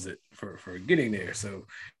prerequisite for getting there. So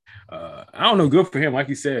I don't know. Good for him. Like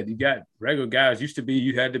you said, you got regular guys. Used to be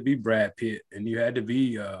you had to be Brad Pitt and you had to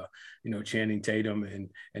be Channing Tatum, and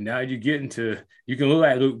now you get into you can look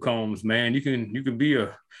like Luke Combs, man. You can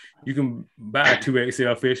buy a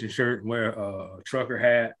 2XL fishing shirt and wear a trucker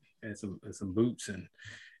hat and some boots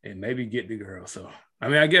and maybe get the girl. So I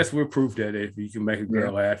mean, I guess we're proof that if you can make a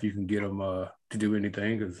girl laugh, you can get them to do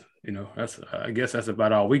anything. Because I guess that's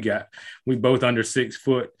about all we got. We both under 6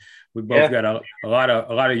 foot. We both got a lot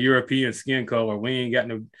of European skin color. We ain't got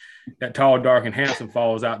no that tall, dark, and handsome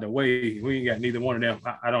falls out the way. We ain't got neither one of them.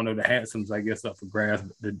 I don't know the handsomes, I guess, up for grabs.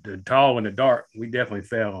 But the tall and the dark, we definitely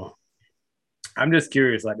fell on. I'm just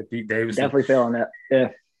curious, like the Pete Davidson. Definitely fell on that. Yeah.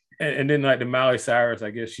 And then like the Miley Cyrus,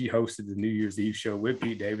 I guess she hosted the New Year's Eve show with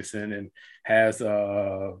Pete Davidson and has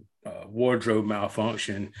a wardrobe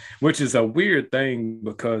malfunction, which is a weird thing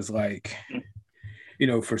because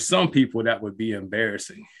for some people that would be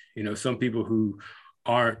embarrassing. Some people who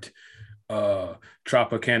aren't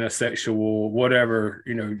Tropicana sexual, whatever,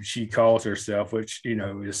 she calls herself, which,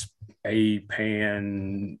 is a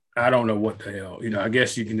pan. I don't know what the hell, I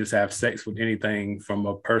guess you can just have sex with anything from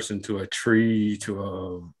a person to a tree to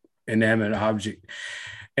a inanimate object.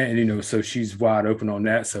 And, so she's wide open on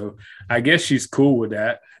that. So I guess she's cool with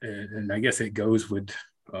that. And I guess it goes with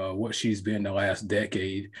what she's been the last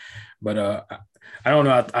decade. But I don't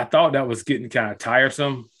know. I thought that was getting kind of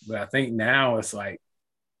tiresome, but I think now it's like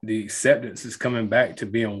the acceptance is coming back to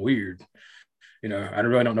being weird. I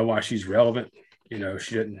really don't know why she's relevant. She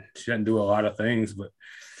doesn't do a lot of things, but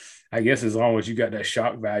I guess as long as you got that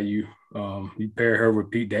shock value, you pair her with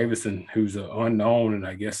Pete Davidson, who's an unknown, and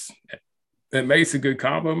I guess that makes a good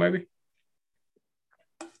combo, maybe.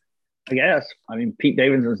 I guess. I mean, Pete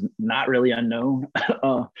Davidson's not really unknown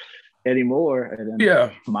anymore. And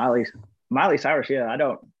then Miley Cyrus, I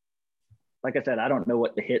don't know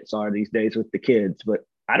what the hits are these days with the kids, but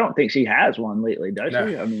I don't think she has one lately, does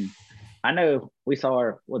she? I mean, I know we saw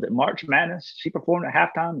her, was it March Madness? She performed at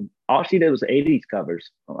halftime. All she did was 80s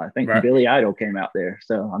covers. Well, I think Billy Idol came out there.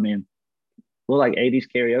 So, I mean, we're like 80s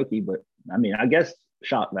karaoke, but I mean, I guess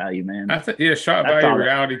shock value, man. Shock value,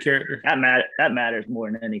 reality character. That matters more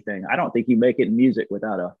than anything. I don't think you make it in music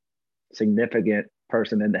without a significant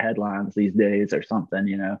person in the headlines these days or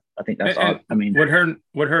something, I think that's all. I mean, with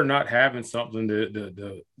her not having something,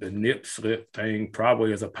 the nip slip thing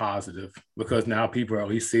probably is a positive because now people are at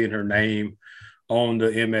least seeing her name on the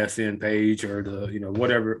MSN page or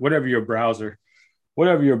the whatever your browser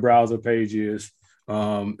page is,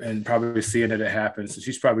 and probably seeing that it happens. So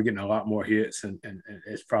she's probably getting a lot more hits, and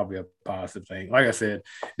it's probably a positive thing. Like I said,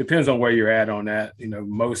 depends on where you're at on that.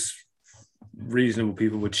 Most reasonable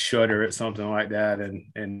people would shudder at something like that,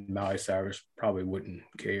 and Miley Cyrus probably wouldn't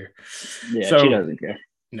care. Yeah, so, she doesn't care.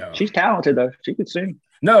 No, she's talented though. She could sing.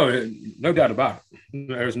 No doubt about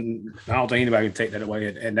it. I don't think anybody can take that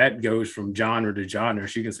away, and that goes from genre to genre.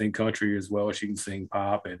 She can sing country as well as she can sing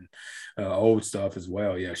pop and old stuff as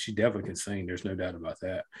well. Yeah, she definitely can sing. There's no doubt about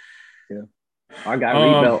that. Yeah, our guy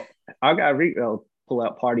Reedville pull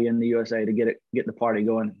out Party in the USA to get the party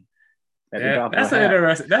going. That's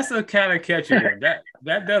interesting. That's a kind of catchy one.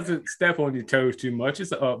 That doesn't step on your toes too much.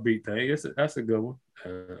 It's an upbeat thing. That's a good one.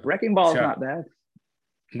 Wrecking Ball's not bad.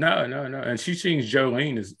 No. And she sings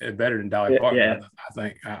Jolene is better than Dolly Parton, I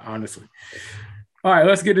think, honestly. All right,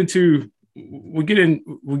 we're getting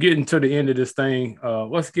to the end of this thing.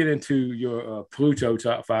 Let's get into your Pluto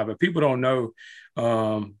top five. If people don't know,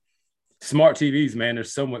 um, smart TVs, man,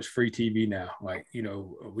 there's so much free TV now. Like,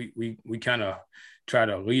 we kind of try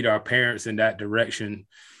to lead our parents in that direction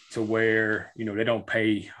to where, they don't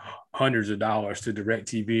pay hundreds of dollars to direct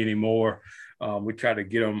TV anymore. We try to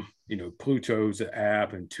get them, Pluto's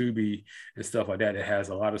app and Tubi and stuff like that. It has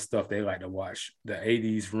a lot of stuff they like to watch. The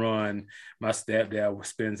 80s run. My stepdad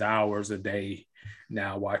spends hours a day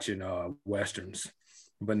now watching Westerns,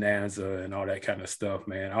 Bonanza, and all that kind of stuff,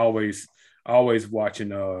 man. Always watching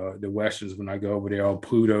the Westerns when I go over there on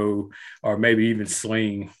Pluto or maybe even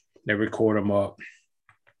Sling. They record them up.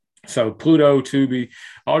 So Pluto, Tubi,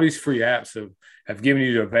 all these free apps have given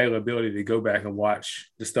you the availability to go back and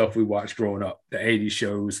watch the stuff we watched growing up, the 80s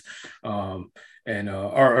shows, and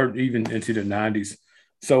or even into the 90s.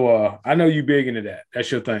 So I know you big into that.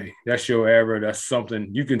 That's your thing. That's your era. That's something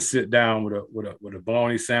you can sit down with a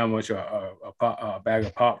bologna sandwich or a bag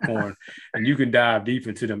of popcorn, and you can dive deep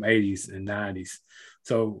into them 80s and 90s.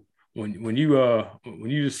 So when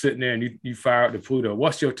you just sitting there and you fire up the Pluto,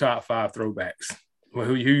 what's your top five throwbacks? Well,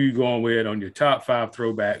 who you going with on your top five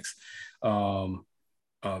throwbacks from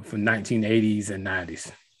 1980s and 90s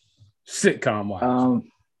sitcom wise?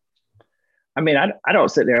 I mean, I don't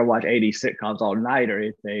sit there and watch 80s sitcoms all night or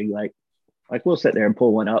anything. Like we'll sit there and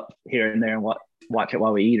pull one up here and there and watch it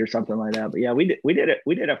while we eat or something like that. But yeah, we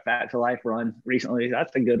did a Facts of Life run recently.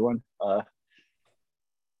 That's a good one.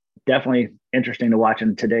 Definitely interesting to watch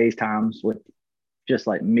in today's times with just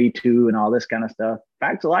like Me Too and all this kind of stuff.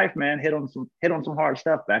 Facts of Life, man, hit on some hard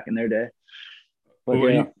stuff back in their day. But well,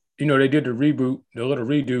 yeah, they did the little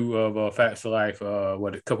redo of Facts of Life, a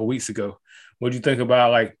couple weeks ago. What do you think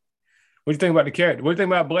about what do you think about the character? What do you think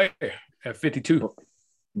about Blair at 52?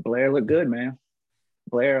 Blair looked good, man.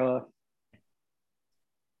 Blair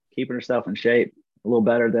keeping herself in shape a little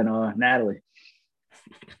better than Natalie.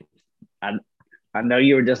 I know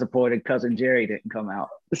you were disappointed cousin Jerry didn't come out.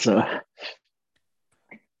 So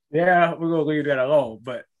yeah, we're gonna leave that alone.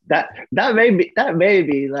 But that may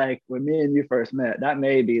be like when me and you first met. That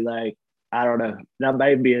may be like, I don't know. That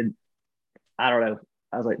may be I don't know.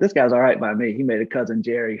 I was like, this guy's all right by me. He made a cousin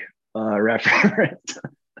Jerry reference.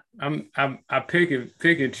 I pick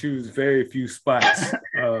and choose very few spots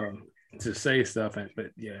to say stuff,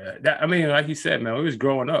 but yeah, I mean, like you said, man, we was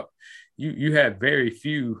growing up. You had very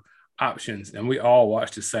few options, and we all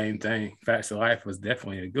watched the same thing. Facts of Life was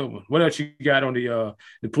definitely a good one. What else you got on the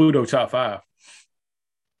Pluto top five?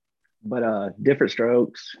 But Different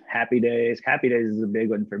Strokes, Happy Days. Happy Days is a big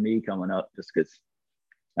one for me coming up, just because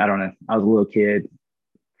I don't know. I was a little kid.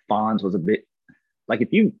 Fonz was a bit like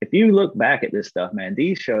if you look back at this stuff, man,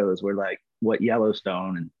 these shows were like what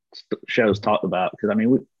Yellowstone and shows talked about. Because I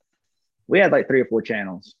mean, we had like 3 or 4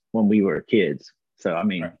 channels when we were kids. So I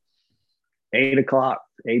mean, right. 8 o'clock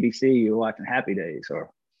ABC, you were watching Happy Days or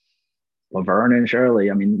Laverne and Shirley.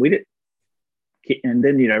 I mean, we did, and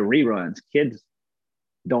then reruns. Kids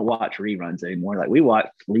don't watch reruns anymore. Like we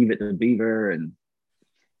watched Leave It to Beaver and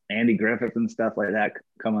Andy Griffith and stuff like that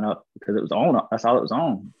coming up because it was on. That's all it was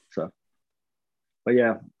on. So, but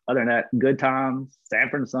yeah, other than that, Good Times,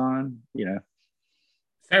 Sanford and Son.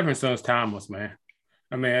 Sanford and Son's timeless, man.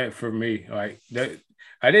 I mean, for me, like that,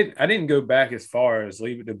 I didn't go back as far as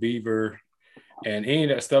Leave It to Beaver and any of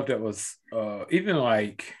that stuff that was even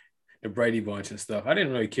like the Brady Bunch and stuff. I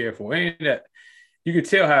didn't really care for any of that. You could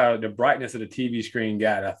tell how the brightness of the TV screen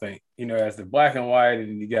got, I think, as the black and white,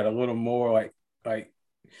 and you got a little more like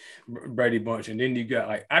Brady Bunch. And then you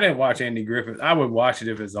got I didn't watch Andy Griffith. I would watch it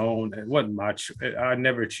if it's on. It wasn't much. I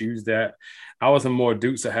never choose that. I was a more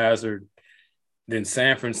Dukes of Hazzard than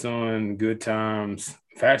Sanford and Son, Good Times.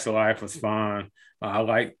 Facts of Life was fine. I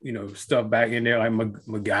like, stuff back in there like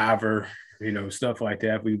MacGyver, stuff like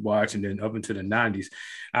that we watch. And then up into the 90s,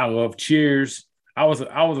 I love Cheers. I was a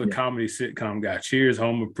comedy sitcom guy. Cheers,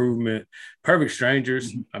 Home Improvement, Perfect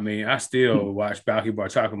Strangers. I mean, I still watch Balky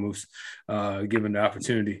Bartakamoose given the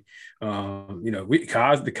opportunity.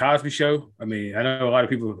 The Cosby Show. I mean, I know a lot of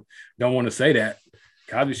people don't want to say that.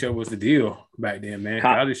 Cosby Show was the deal back then, man.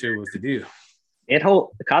 Cosby Show was the deal.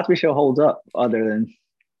 The Cosby Show holds up other than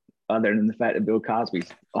the fact that Bill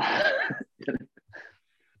Cosby's.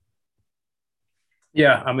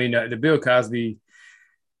 Yeah, I mean, the Bill Cosby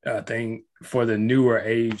thing for the newer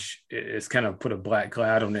age is kind of put a black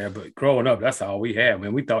cloud on there. But growing up, that's all we had.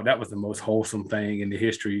 Man, we thought that was the most wholesome thing in the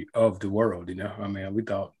history of the world. I mean, we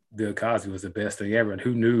thought Bill Cosby was the best thing ever. And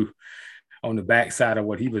who knew on the backside of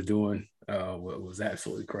what he was doing was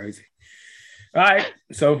absolutely crazy. All right.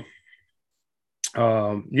 So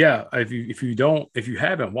Yeah, if you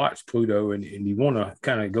haven't watched Pluto and you want to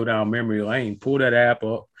kind of go down memory lane, pull that app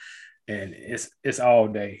up, and it's all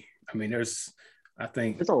day. I mean, I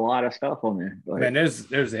think There's a lot of stuff on there. man,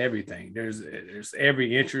 there's everything. There's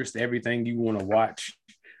every interest, everything you want to watch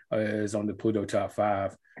is on the Pluto top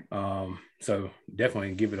 5. So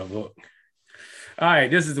definitely give it a look. All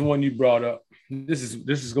right, this is the one you brought up. This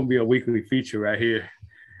is going to be a weekly feature right here.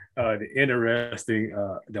 The interesting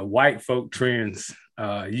the white folk trends.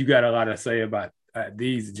 You got a lot to say about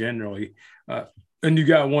these generally, and you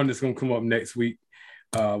got one that's going to come up next week.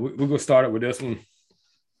 We're going to start it with this one.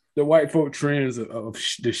 The white folk trends of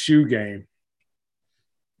the shoe game.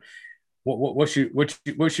 What's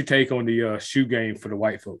your take on the shoe game for the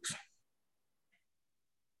white folks?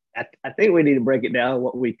 I think we need to break it down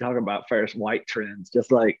what we talk about first. White trends,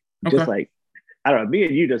 just like I don't know. Me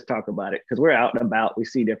and you just talk about it because we're out and about. We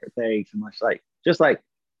see different things, and just like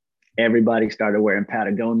everybody started wearing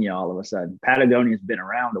Patagonia all of a sudden. Patagonia's been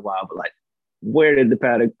around a while, but like, where did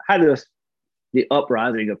how does the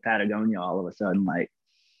uprising of Patagonia all of a sudden like?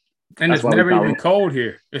 And it's never even cold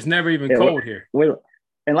here. It's never even cold here.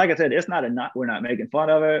 And like I said, it's not we're not making fun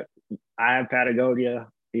of it. I have Patagonia,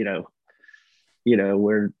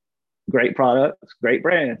 we're great products, great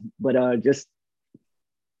brand, but just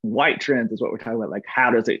white trends is what we're talking about. Like,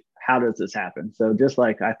 how does this happen? So just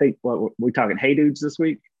like, I think what we're talking, Hey Dudes this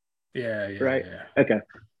week. Yeah. Right. Yeah.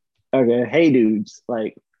 Okay. Hey Dudes.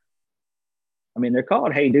 Like, I mean, they're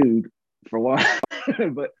called Hey Dude for one,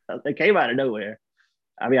 but they came out of nowhere.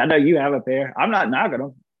 I mean, I know you have a pair. I'm not knocking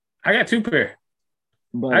them. I got 2 pair.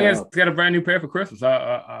 But I got a brand new pair for Christmas.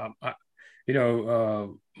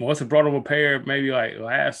 Melissa brought them a pair maybe like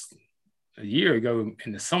a year ago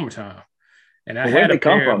in the summertime, and I had a pair. Where'd they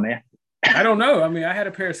come from, man? I don't know. I mean, I had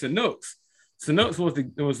a pair of Sanooks. Sanooks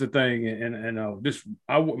was the thing, and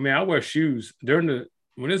I wear shoes when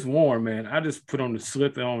it's warm, man. I just put on the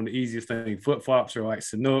slip on the easiest thing, flip flops or like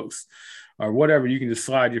Sanooks or whatever. You can just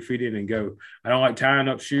slide your feet in and go. I don't like tying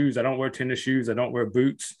up shoes. I don't wear tennis shoes. I don't wear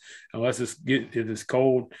boots unless it's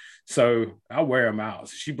cold. So I wear them out.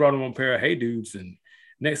 So she brought them on a pair of Hey Dudes, and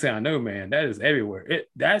next thing I know, man, that is everywhere.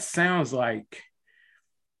 That sounds like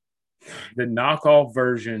the knockoff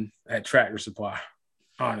version at Tractor Supply.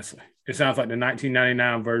 Honestly, it sounds like the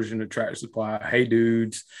 1999 version of Tractor Supply. Hey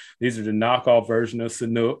Dudes, these are the knockoff version of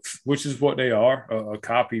Sanooks, which is what they are, a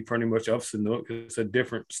copy pretty much of Sanook. It's a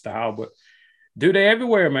different style, but dude, they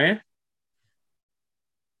everywhere, man.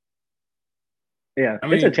 Yeah,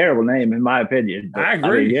 it's a terrible name in my opinion. I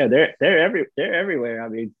agree. They're everywhere. I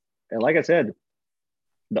mean, and like I said,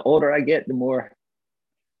 the older I get, the more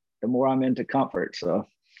I'm into comfort. So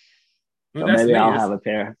maybe I'll have a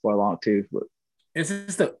pair for long too. But it's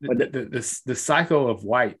just the cycle of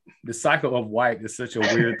white. The cycle of white is such a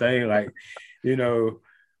weird thing. Like,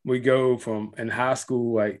 we go from in high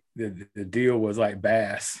school, like the deal was like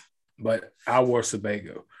Bass, but I wore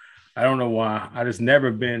Sebago. I don't know why. I just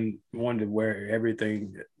never been one to wear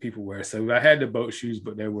everything that people wear. So I had the boat shoes,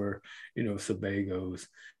 but they were, Sebagos.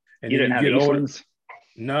 And you didn't have Eastlands?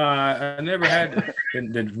 No, I never had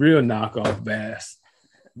the real knockoff Bass.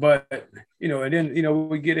 But, and then,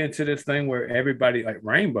 we get into this thing where everybody, like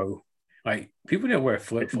Rainbow, like people didn't wear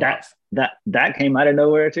flip-flops. That came out of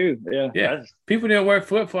nowhere too. Yeah. People didn't wear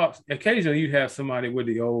flip-flops. Occasionally you'd have somebody with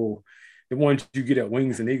the ones you get at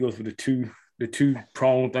Wings and Eagles with the two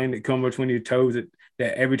prong thing that come between your toes that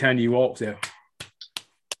every time you walk there.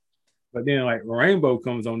 But then like Rainbow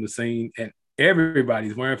comes on the scene and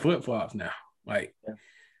everybody's wearing flip-flops now. Like,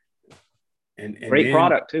 and great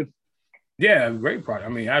product too. Yeah, great product.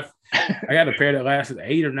 I mean, I got a pair that lasted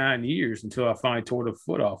 8 or 9 years until I finally tore the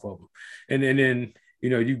foot off of them. And then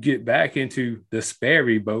you get back into the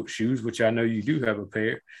Sperry boat shoes, which I know you do have a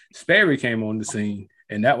pair. Sperry came on the scene,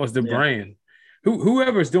 and that was the brand.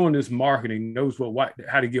 Whoever's doing this marketing knows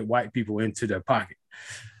how to get white people into their pocket.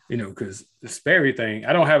 Because the Sperry thing,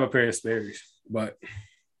 I don't have a pair of Sperry's, but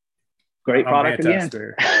great product again.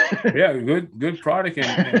 Yeah, good product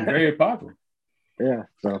and very popular. Yeah.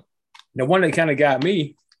 So the one that kind of got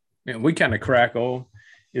me, and we kind of crack on,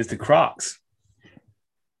 is the Crocs.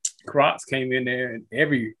 Crocs came in there,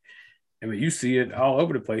 and you see it all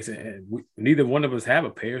over the place, and neither one of us have a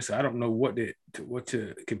pair, so I don't know what to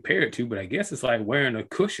compare it to, but I guess it's like wearing a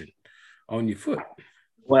cushion on your foot.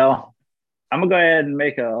 Well, I'm gonna go ahead and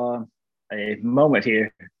make a moment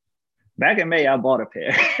here. Back in May, I bought a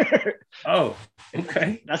pair. Oh,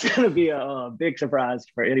 okay. That's gonna be a big surprise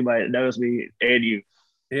for anybody that knows me and you.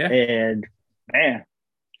 Yeah. And man,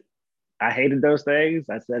 I hated those things.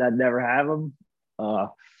 I said I'd never have them.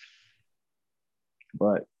 But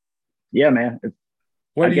yeah, man.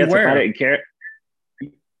 What do you wear? If I didn't care,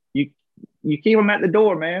 you keep them at the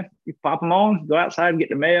door, man. You pop them on, go outside and get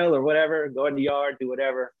the mail or whatever, go in the yard, do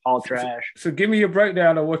whatever, haul trash. So give me a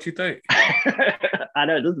breakdown of what you think. I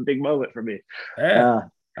know this is a big moment for me. Yeah,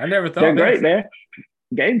 I never thought they're great, man.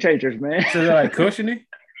 Game changers, man. So they're like cushiony,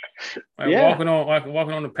 like yeah. walking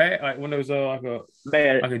on the pad, like one of those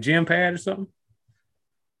like a gym pad or something.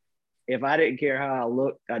 If I didn't care how I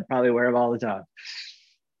looked, I'd probably wear them all the time.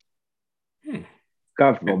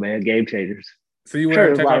 Comfortable, man. Game changers. So you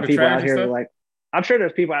wear them, a lot of people out here like, I'm sure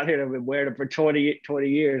there's people out here that have been wearing them for 20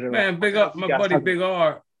 years. Man, Big R, my buddy Big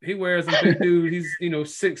R, he wears them. Big dude, he's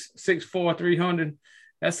 6'4", 300.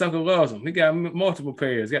 That sucker loves them. He got multiple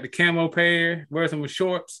pairs. Got the camo pair, wears them with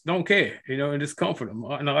shorts, don't care, and just comfort them.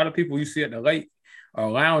 And a lot of people you see at the lake are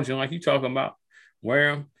lounging like you talking about,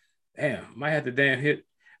 wear them. Damn, might have to hit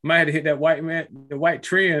that white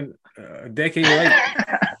trend a decade late.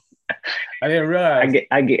 I didn't realize.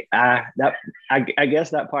 I guess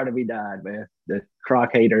that part of me died, man. The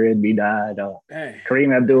croc hater in me died.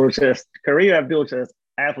 Kareem Abdul-Jabbar's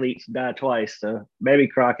athletes died twice, so maybe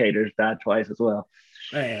croc haters died twice as well.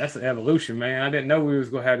 Man, that's an evolution, man. I didn't know we was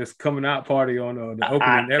gonna have this coming out party on the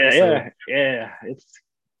opening episode. Yeah. It's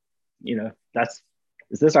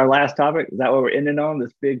is this our last topic? Is that what we're ending on?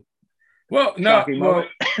 This big. Well, no. Well,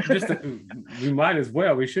 we might as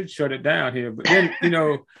well. We should shut it down here. But then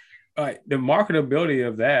the marketability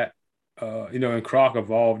of that, and Croc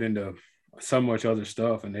evolved into so much other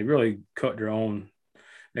stuff, and they really cut their own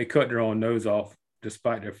nose off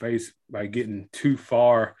despite their face by getting too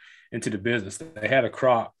far into the business. They had a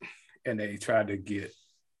Croc, and they tried to get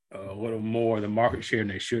a little more of the market share than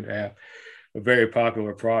they should have. A very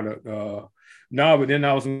popular product. But then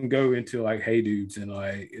I was gonna go into like Hey Dudes, and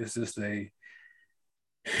like it's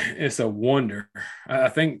a wonder. I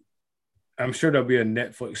think. I'm sure there'll be a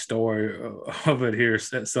Netflix story of it here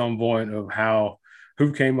at some point of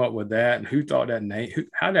who came up with that and who thought that name,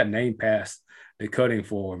 how that name passed the cutting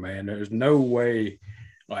floor, man. There's no way,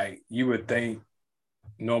 like you would think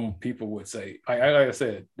normal people would say, like I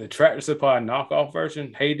said, the Tractor Supply knockoff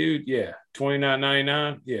version, Hey Dude, yeah,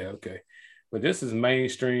 $29.99, yeah, okay. But this is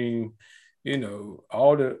mainstream,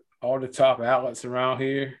 all the top outlets around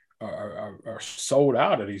here are sold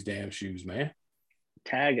out of these damn shoes, man.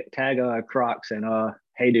 Tag Crocs and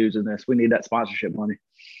Hey Dudes in this. We need that sponsorship money.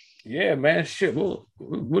 Yeah, man. Shit, we'll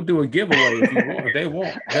do a giveaway if you want. If they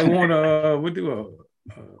want, we'll do a.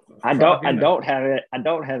 I don't have it. I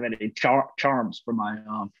don't have any charms for my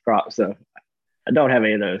Crocs, so I don't have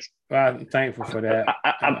any of those. I'm thankful for that.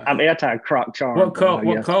 I'm anti Croc charm. What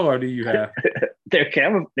color do you have? They're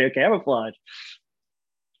camouflage.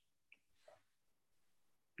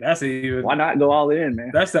 That's even. Why not go all in, man?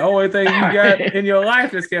 That's the only thing you got in your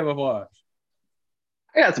life is camouflage.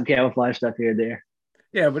 I got some camouflage stuff here and there.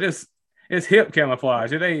 Yeah, but it's hip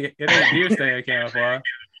camouflage. It ain't deer stand camouflage.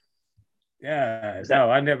 Yeah, no,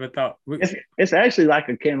 I never thought. It's actually like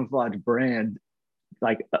a camouflage brand,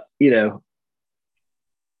 like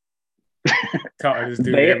Talking to this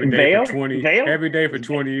dude every day for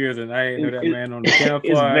 20 years, and I ain't know that man on the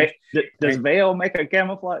camouflage. Does Vail make a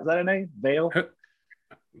camouflage? Is that a name? Vail?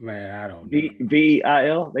 Man, I don't know.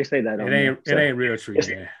 VIL. They say that. It ain't real tree,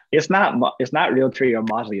 man. It's not real tree or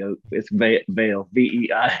mossy oak. It's Vail.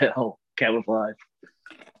 VEIL camouflage.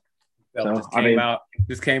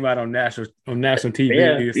 This came out on national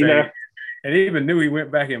TV. Yeah, and even knew he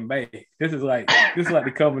went back in May. This is like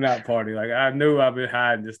the coming out party. Like I knew I've been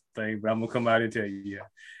hiding this thing, but I'm gonna come out and tell you. Yeah,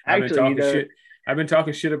 I've been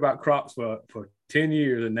talking shit about Crocs for 10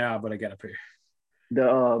 years, and now, but I got a pair.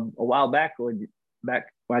 A while back when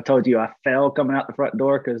I told you I fell coming out the front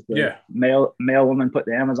door because the mail woman put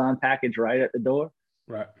the Amazon package right at the door.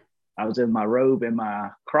 Right. I was in my robe and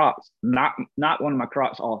my Crocs, not one of my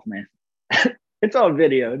Crocs off, man. It's on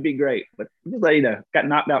video. It'd be great, but just let you know, got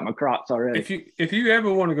knocked out my Crocs already. If you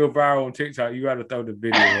ever want to go viral on TikTok, you got to throw the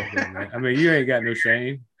video up there, man. I mean, you ain't got no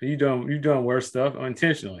shame. You done worse stuff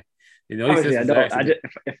unintentionally. Obviously, I don't.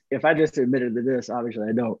 If I just admitted to this, obviously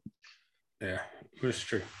I don't. Yeah, that's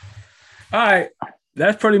true. All right,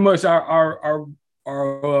 that's pretty much our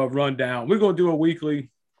rundown. We're gonna do a weekly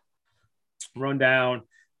rundown.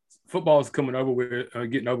 Football is getting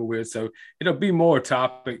over with, so it'll be more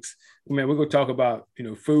topics. Man, we're gonna talk about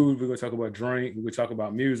food. We're gonna talk about drink. We're gonna talk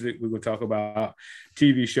about music. We're gonna talk about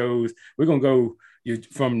TV shows. We're gonna go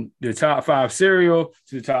from the top 5 cereal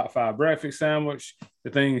to the top 5 breakfast sandwich. The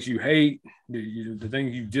things you hate, the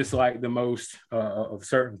things you dislike the most of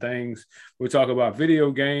certain things. We'll talk about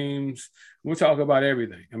video games. We'll talk about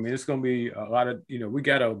everything. I mean, it's gonna be a lot of we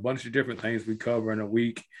got a bunch of different things we cover in a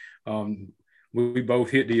week. we both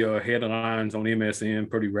hit the headlines on MSN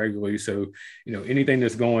pretty regularly. So, anything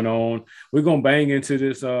that's going on, we're gonna bang into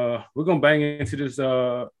this.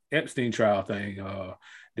 Epstein trial thing.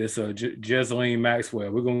 This Ghislaine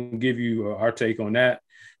Maxwell. We're gonna give you our take on that.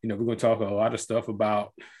 We're gonna talk a lot of stuff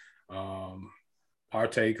about our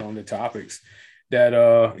take on the topics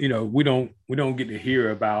that we don't get to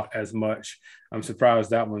hear about as much. I'm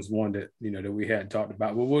surprised that one's one that that we hadn't talked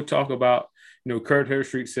about. But we'll talk about Kurt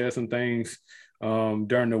Herstreet said some things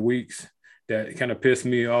during the weeks that kind of pissed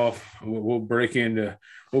me off. We'll break into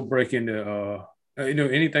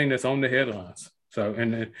anything that's on the headlines. So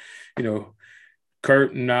and then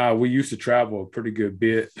Kurt and I, we used to travel a pretty good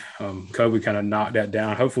bit. COVID kind of knocked that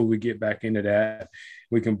down. Hopefully we get back into that.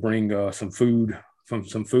 We can bring some food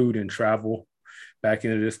and travel back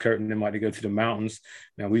into this. Kurt and them like to go to the mountains.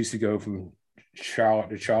 Now we used to go from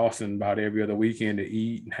Charlotte to Charleston about every other weekend to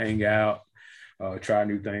eat and hang out, try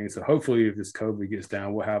new things. So hopefully if this COVID gets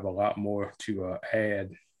down, we'll have a lot more to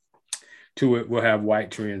add to it. We'll have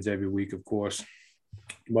white trends every week, of course.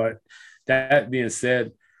 But that being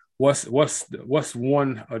said, what's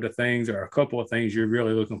one of the things or a couple of things you're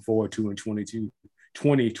really looking forward to in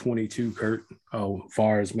 2022, Kurt, as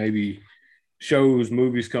far as maybe shows,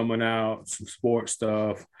 movies coming out, some sports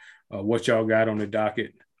stuff, what y'all got on the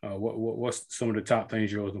docket? What's some of the top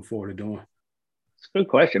things you're looking forward to doing? It's a good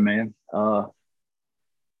question, man. I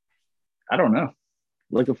don't know.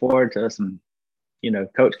 Looking forward to some,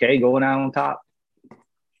 Coach K going out on top,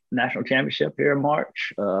 national championship here in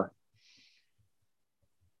March. For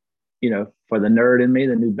the nerd in me,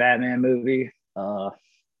 the new Batman movie.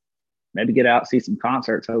 Maybe get out, see some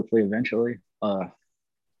concerts, hopefully eventually.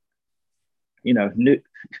 New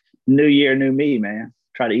year, new me, man.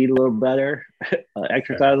 Try to eat a little better,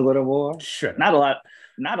 exercise a little more. Sure. Not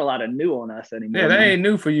a lot of new on us anymore. Yeah, that ain't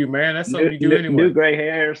new for you, man. That's something you do anyway. New gray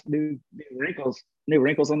hairs, new wrinkles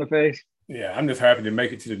on the face. Yeah, I'm just happy to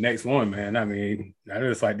make it to the next one, man. I mean, I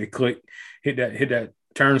just like to hit that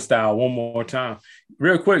turnstile one more time.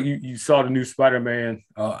 Real quick, you saw the new Spider-Man.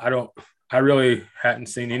 I really hadn't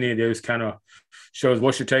seen any of those kind of shows.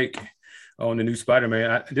 What's your take on the new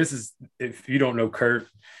Spider-Man? This is, if you don't know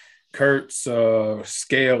Kurt's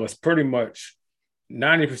scale is pretty much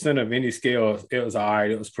 90% of any scale. It was all right.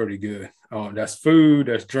 It was pretty good. That's food,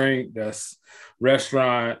 that's drink, that's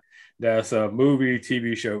restaurant, that's a movie,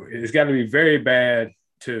 TV show. It's got to be very bad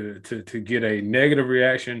to get a negative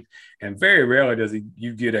reaction, and very rarely does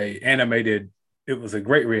you get a animated. It was a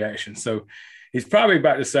great reaction. So he's probably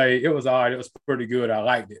about to say it was all right. It was pretty good. I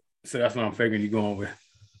liked it. So that's what I'm figuring you're going with.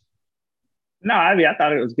 No, I mean, I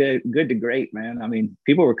thought it was good to great, man. I mean,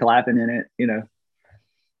 people were clapping in it.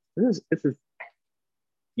 This is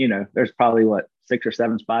there's probably 6 or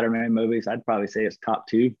 7 Spider-Man movies. I'd probably say it's top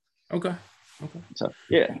 2. Okay. So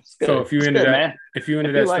yeah. So if you're into that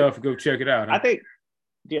stuff, go check it out. Huh? I think,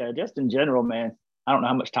 just in general, man. I don't know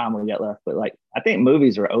how much time we got left, but I think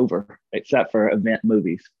movies are over except for event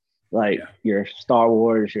movies, your Star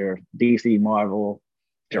Wars, your DC, Marvel,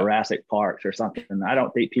 Jurassic Parks or something. I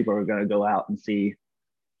don't think people are going to go out and see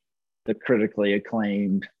the critically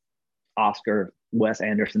acclaimed Oscar Wes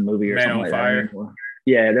Anderson movie or Man something on like Fire. that anymore.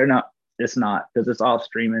 Yeah, they're not. It's not, because it's all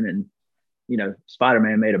streaming, and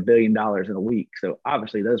Spider-Man made $1 billion in a week, so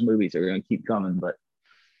obviously those movies are going to keep coming. But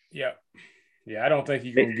yeah, I don't think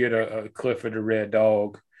you can get a Clifford the Red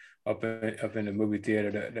Dog up in the movie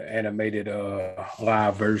theater, the animated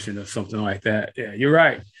live version or something like that. Yeah, you're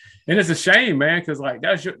right. And it's a shame, man, because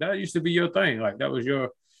that used to be your thing. That was your.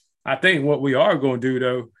 I think what we are going to do,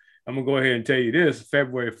 though, I'm gonna go ahead and tell you this: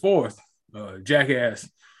 February 4th, Jackass,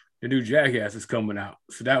 the new Jackass is coming out,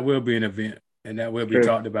 so that will be an event, and that will be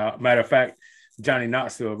talked about. Matter of fact, Johnny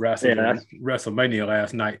Knoxville wrestled at WrestleMania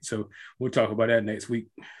last night, so we'll talk about that next week.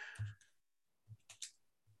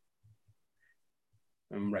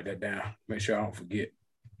 I'm gonna write that down, make sure I don't forget.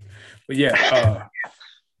 But yeah,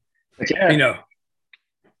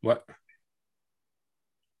 what?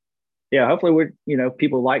 Yeah, hopefully we're,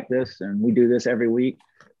 people like this, and we do this every week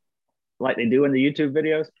like they do in the YouTube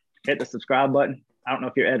videos. Hit the subscribe button. I don't know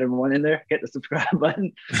if you're editing one in there. Hit the subscribe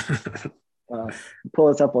button. Pull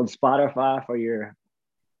us up on Spotify for your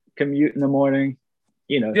commute in the morning.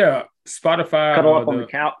 Yeah, Spotify. Cuddle up on the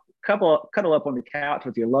couch. Cuddle up on the couch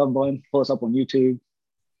with your loved one. Pull us up on YouTube.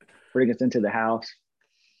 Bring us into the house.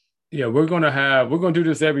 Yeah, we're gonna do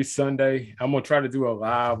this every Sunday. I'm gonna try to do a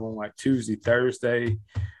live on Tuesday, Thursday.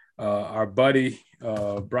 Our buddy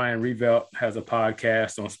Brian Revelt has a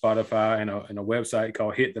podcast on Spotify and a website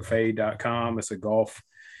called hitthefade.com. It's a golf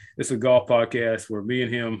podcast where me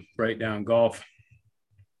and him break down golf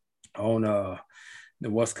on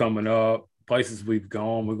what's coming up, places we've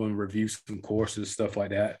gone. We're going to review some courses, stuff like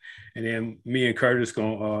that. And then me and Curtis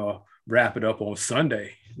going to wrap it up on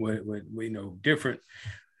Sunday with different.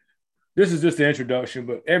 This is just the introduction,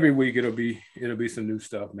 but every week it'll be some new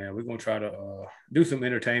stuff, man. We're going to try to do some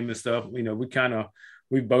entertainment stuff.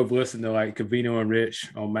 We both listened to like Cavino and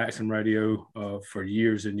Rich on Maxim Radio for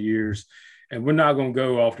years and years. And we're not going to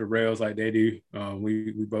go off the rails like they do.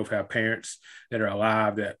 We both have parents that are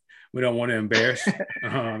alive that we don't want to embarrass.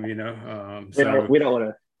 We don't want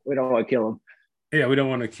to kill them. Yeah, we don't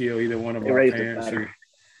want to kill either one of our parents. They're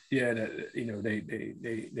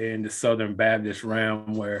in the Southern Baptist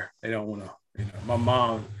realm where they don't want to. My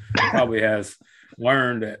mom probably has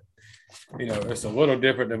learned that it's a little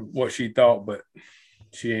different than what she thought, but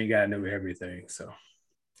she ain't got to know everything. So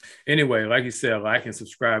anyway, like you said, like and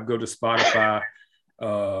subscribe. Go to Spotify.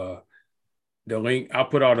 The link, I'll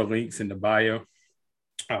put all the links in the bio.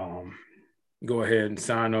 Go ahead and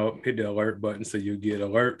sign up, hit the alert button so you'll get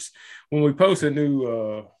alerts when we post a new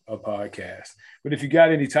a podcast. But if you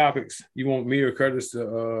got any topics you want me or Curtis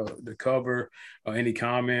to cover, any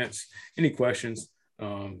comments, any questions,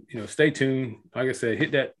 stay tuned. Like I said,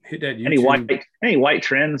 hit that YouTube. Any white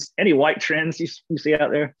trends you see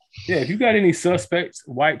out there? Yeah, if you got any suspects,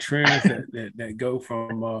 white trends that go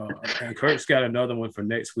from and Kurt's got another one for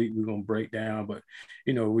next week we're gonna break down. But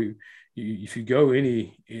if you go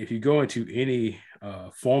into any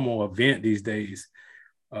formal event these days,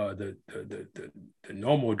 the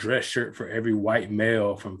normal dress shirt for every white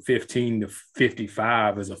male from 15 to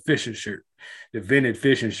 55 is a fishing shirt, the vented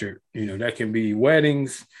fishing shirt. That can be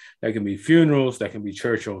weddings, that can be funerals, that can be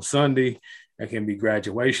church on Sunday, that can be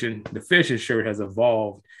graduation. The fishing shirt has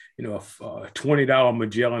evolved. A $20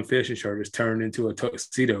 Magellan fishing shirt has turned into a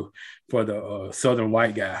tuxedo for the Southern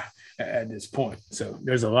white guy at this point. So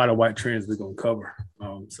there's a lot of white trends we're gonna cover.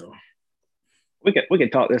 So we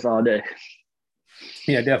could talk this all day.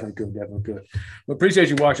 Yeah, definitely good. But appreciate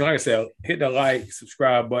you watching. Like I said, hit the like,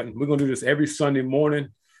 subscribe button. We're gonna do this every Sunday morning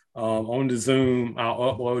on the Zoom.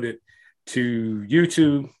 I'll upload it to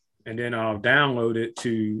YouTube and then I'll download it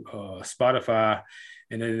to Spotify,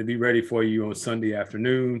 and then it'll be ready for you on Sunday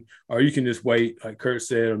afternoon. Or you can just wait, like Kurt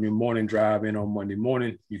said, on your morning drive in on Monday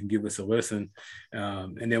morning. You can give us a listen,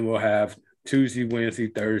 and then we'll have Tuesday, Wednesday,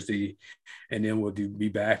 Thursday, and then we'll be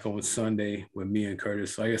back on Sunday with me and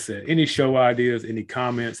Curtis. Like I said, any show ideas, any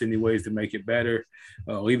comments, any ways to make it better,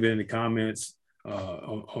 leave it in the comments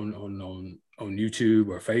on YouTube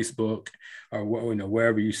or Facebook or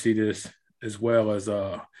wherever you see this, as well as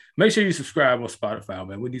make sure you subscribe on Spotify,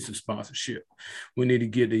 man. We need some sponsorship. We need to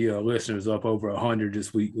get the listeners up over 100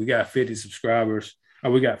 this week. We got 50 subscribers.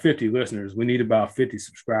 We got 50 listeners. We need about 50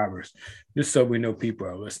 subscribers, just so we know people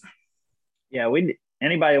are listening. Yeah,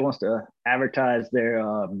 anybody wants to advertise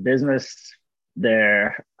their business,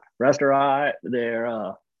 their restaurant,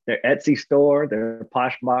 their Etsy store, their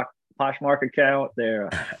Poshmark account.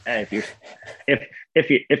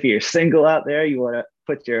 If you're single out there, you want to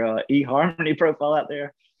put your eHarmony profile out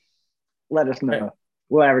there, let us know.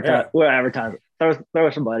 We'll advertise. Yeah. We'll advertise it. Throw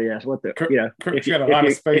somebody else. Kirk's got a lot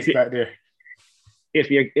of space back there.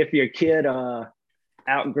 If your kid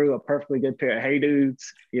outgrew a perfectly good pair of Hey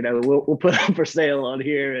Dudes, we'll put them for sale on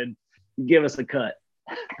here and give us a cut.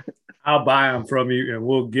 I'll buy them from you and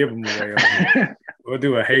we'll give them away. We'll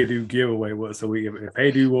do a Hey Dude giveaway. So if Hey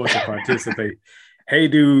Dude wants to participate, Hey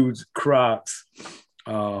Dudes, Crocs,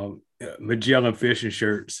 Magellan fishing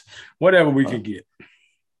shirts, whatever we can get.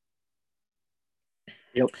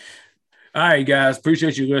 Yep. All right, guys.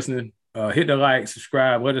 Appreciate you listening. Hit the like,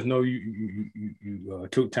 subscribe. Let us know you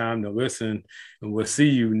took time to listen, and we'll see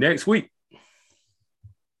you next week.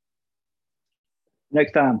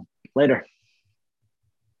 Next time. Later.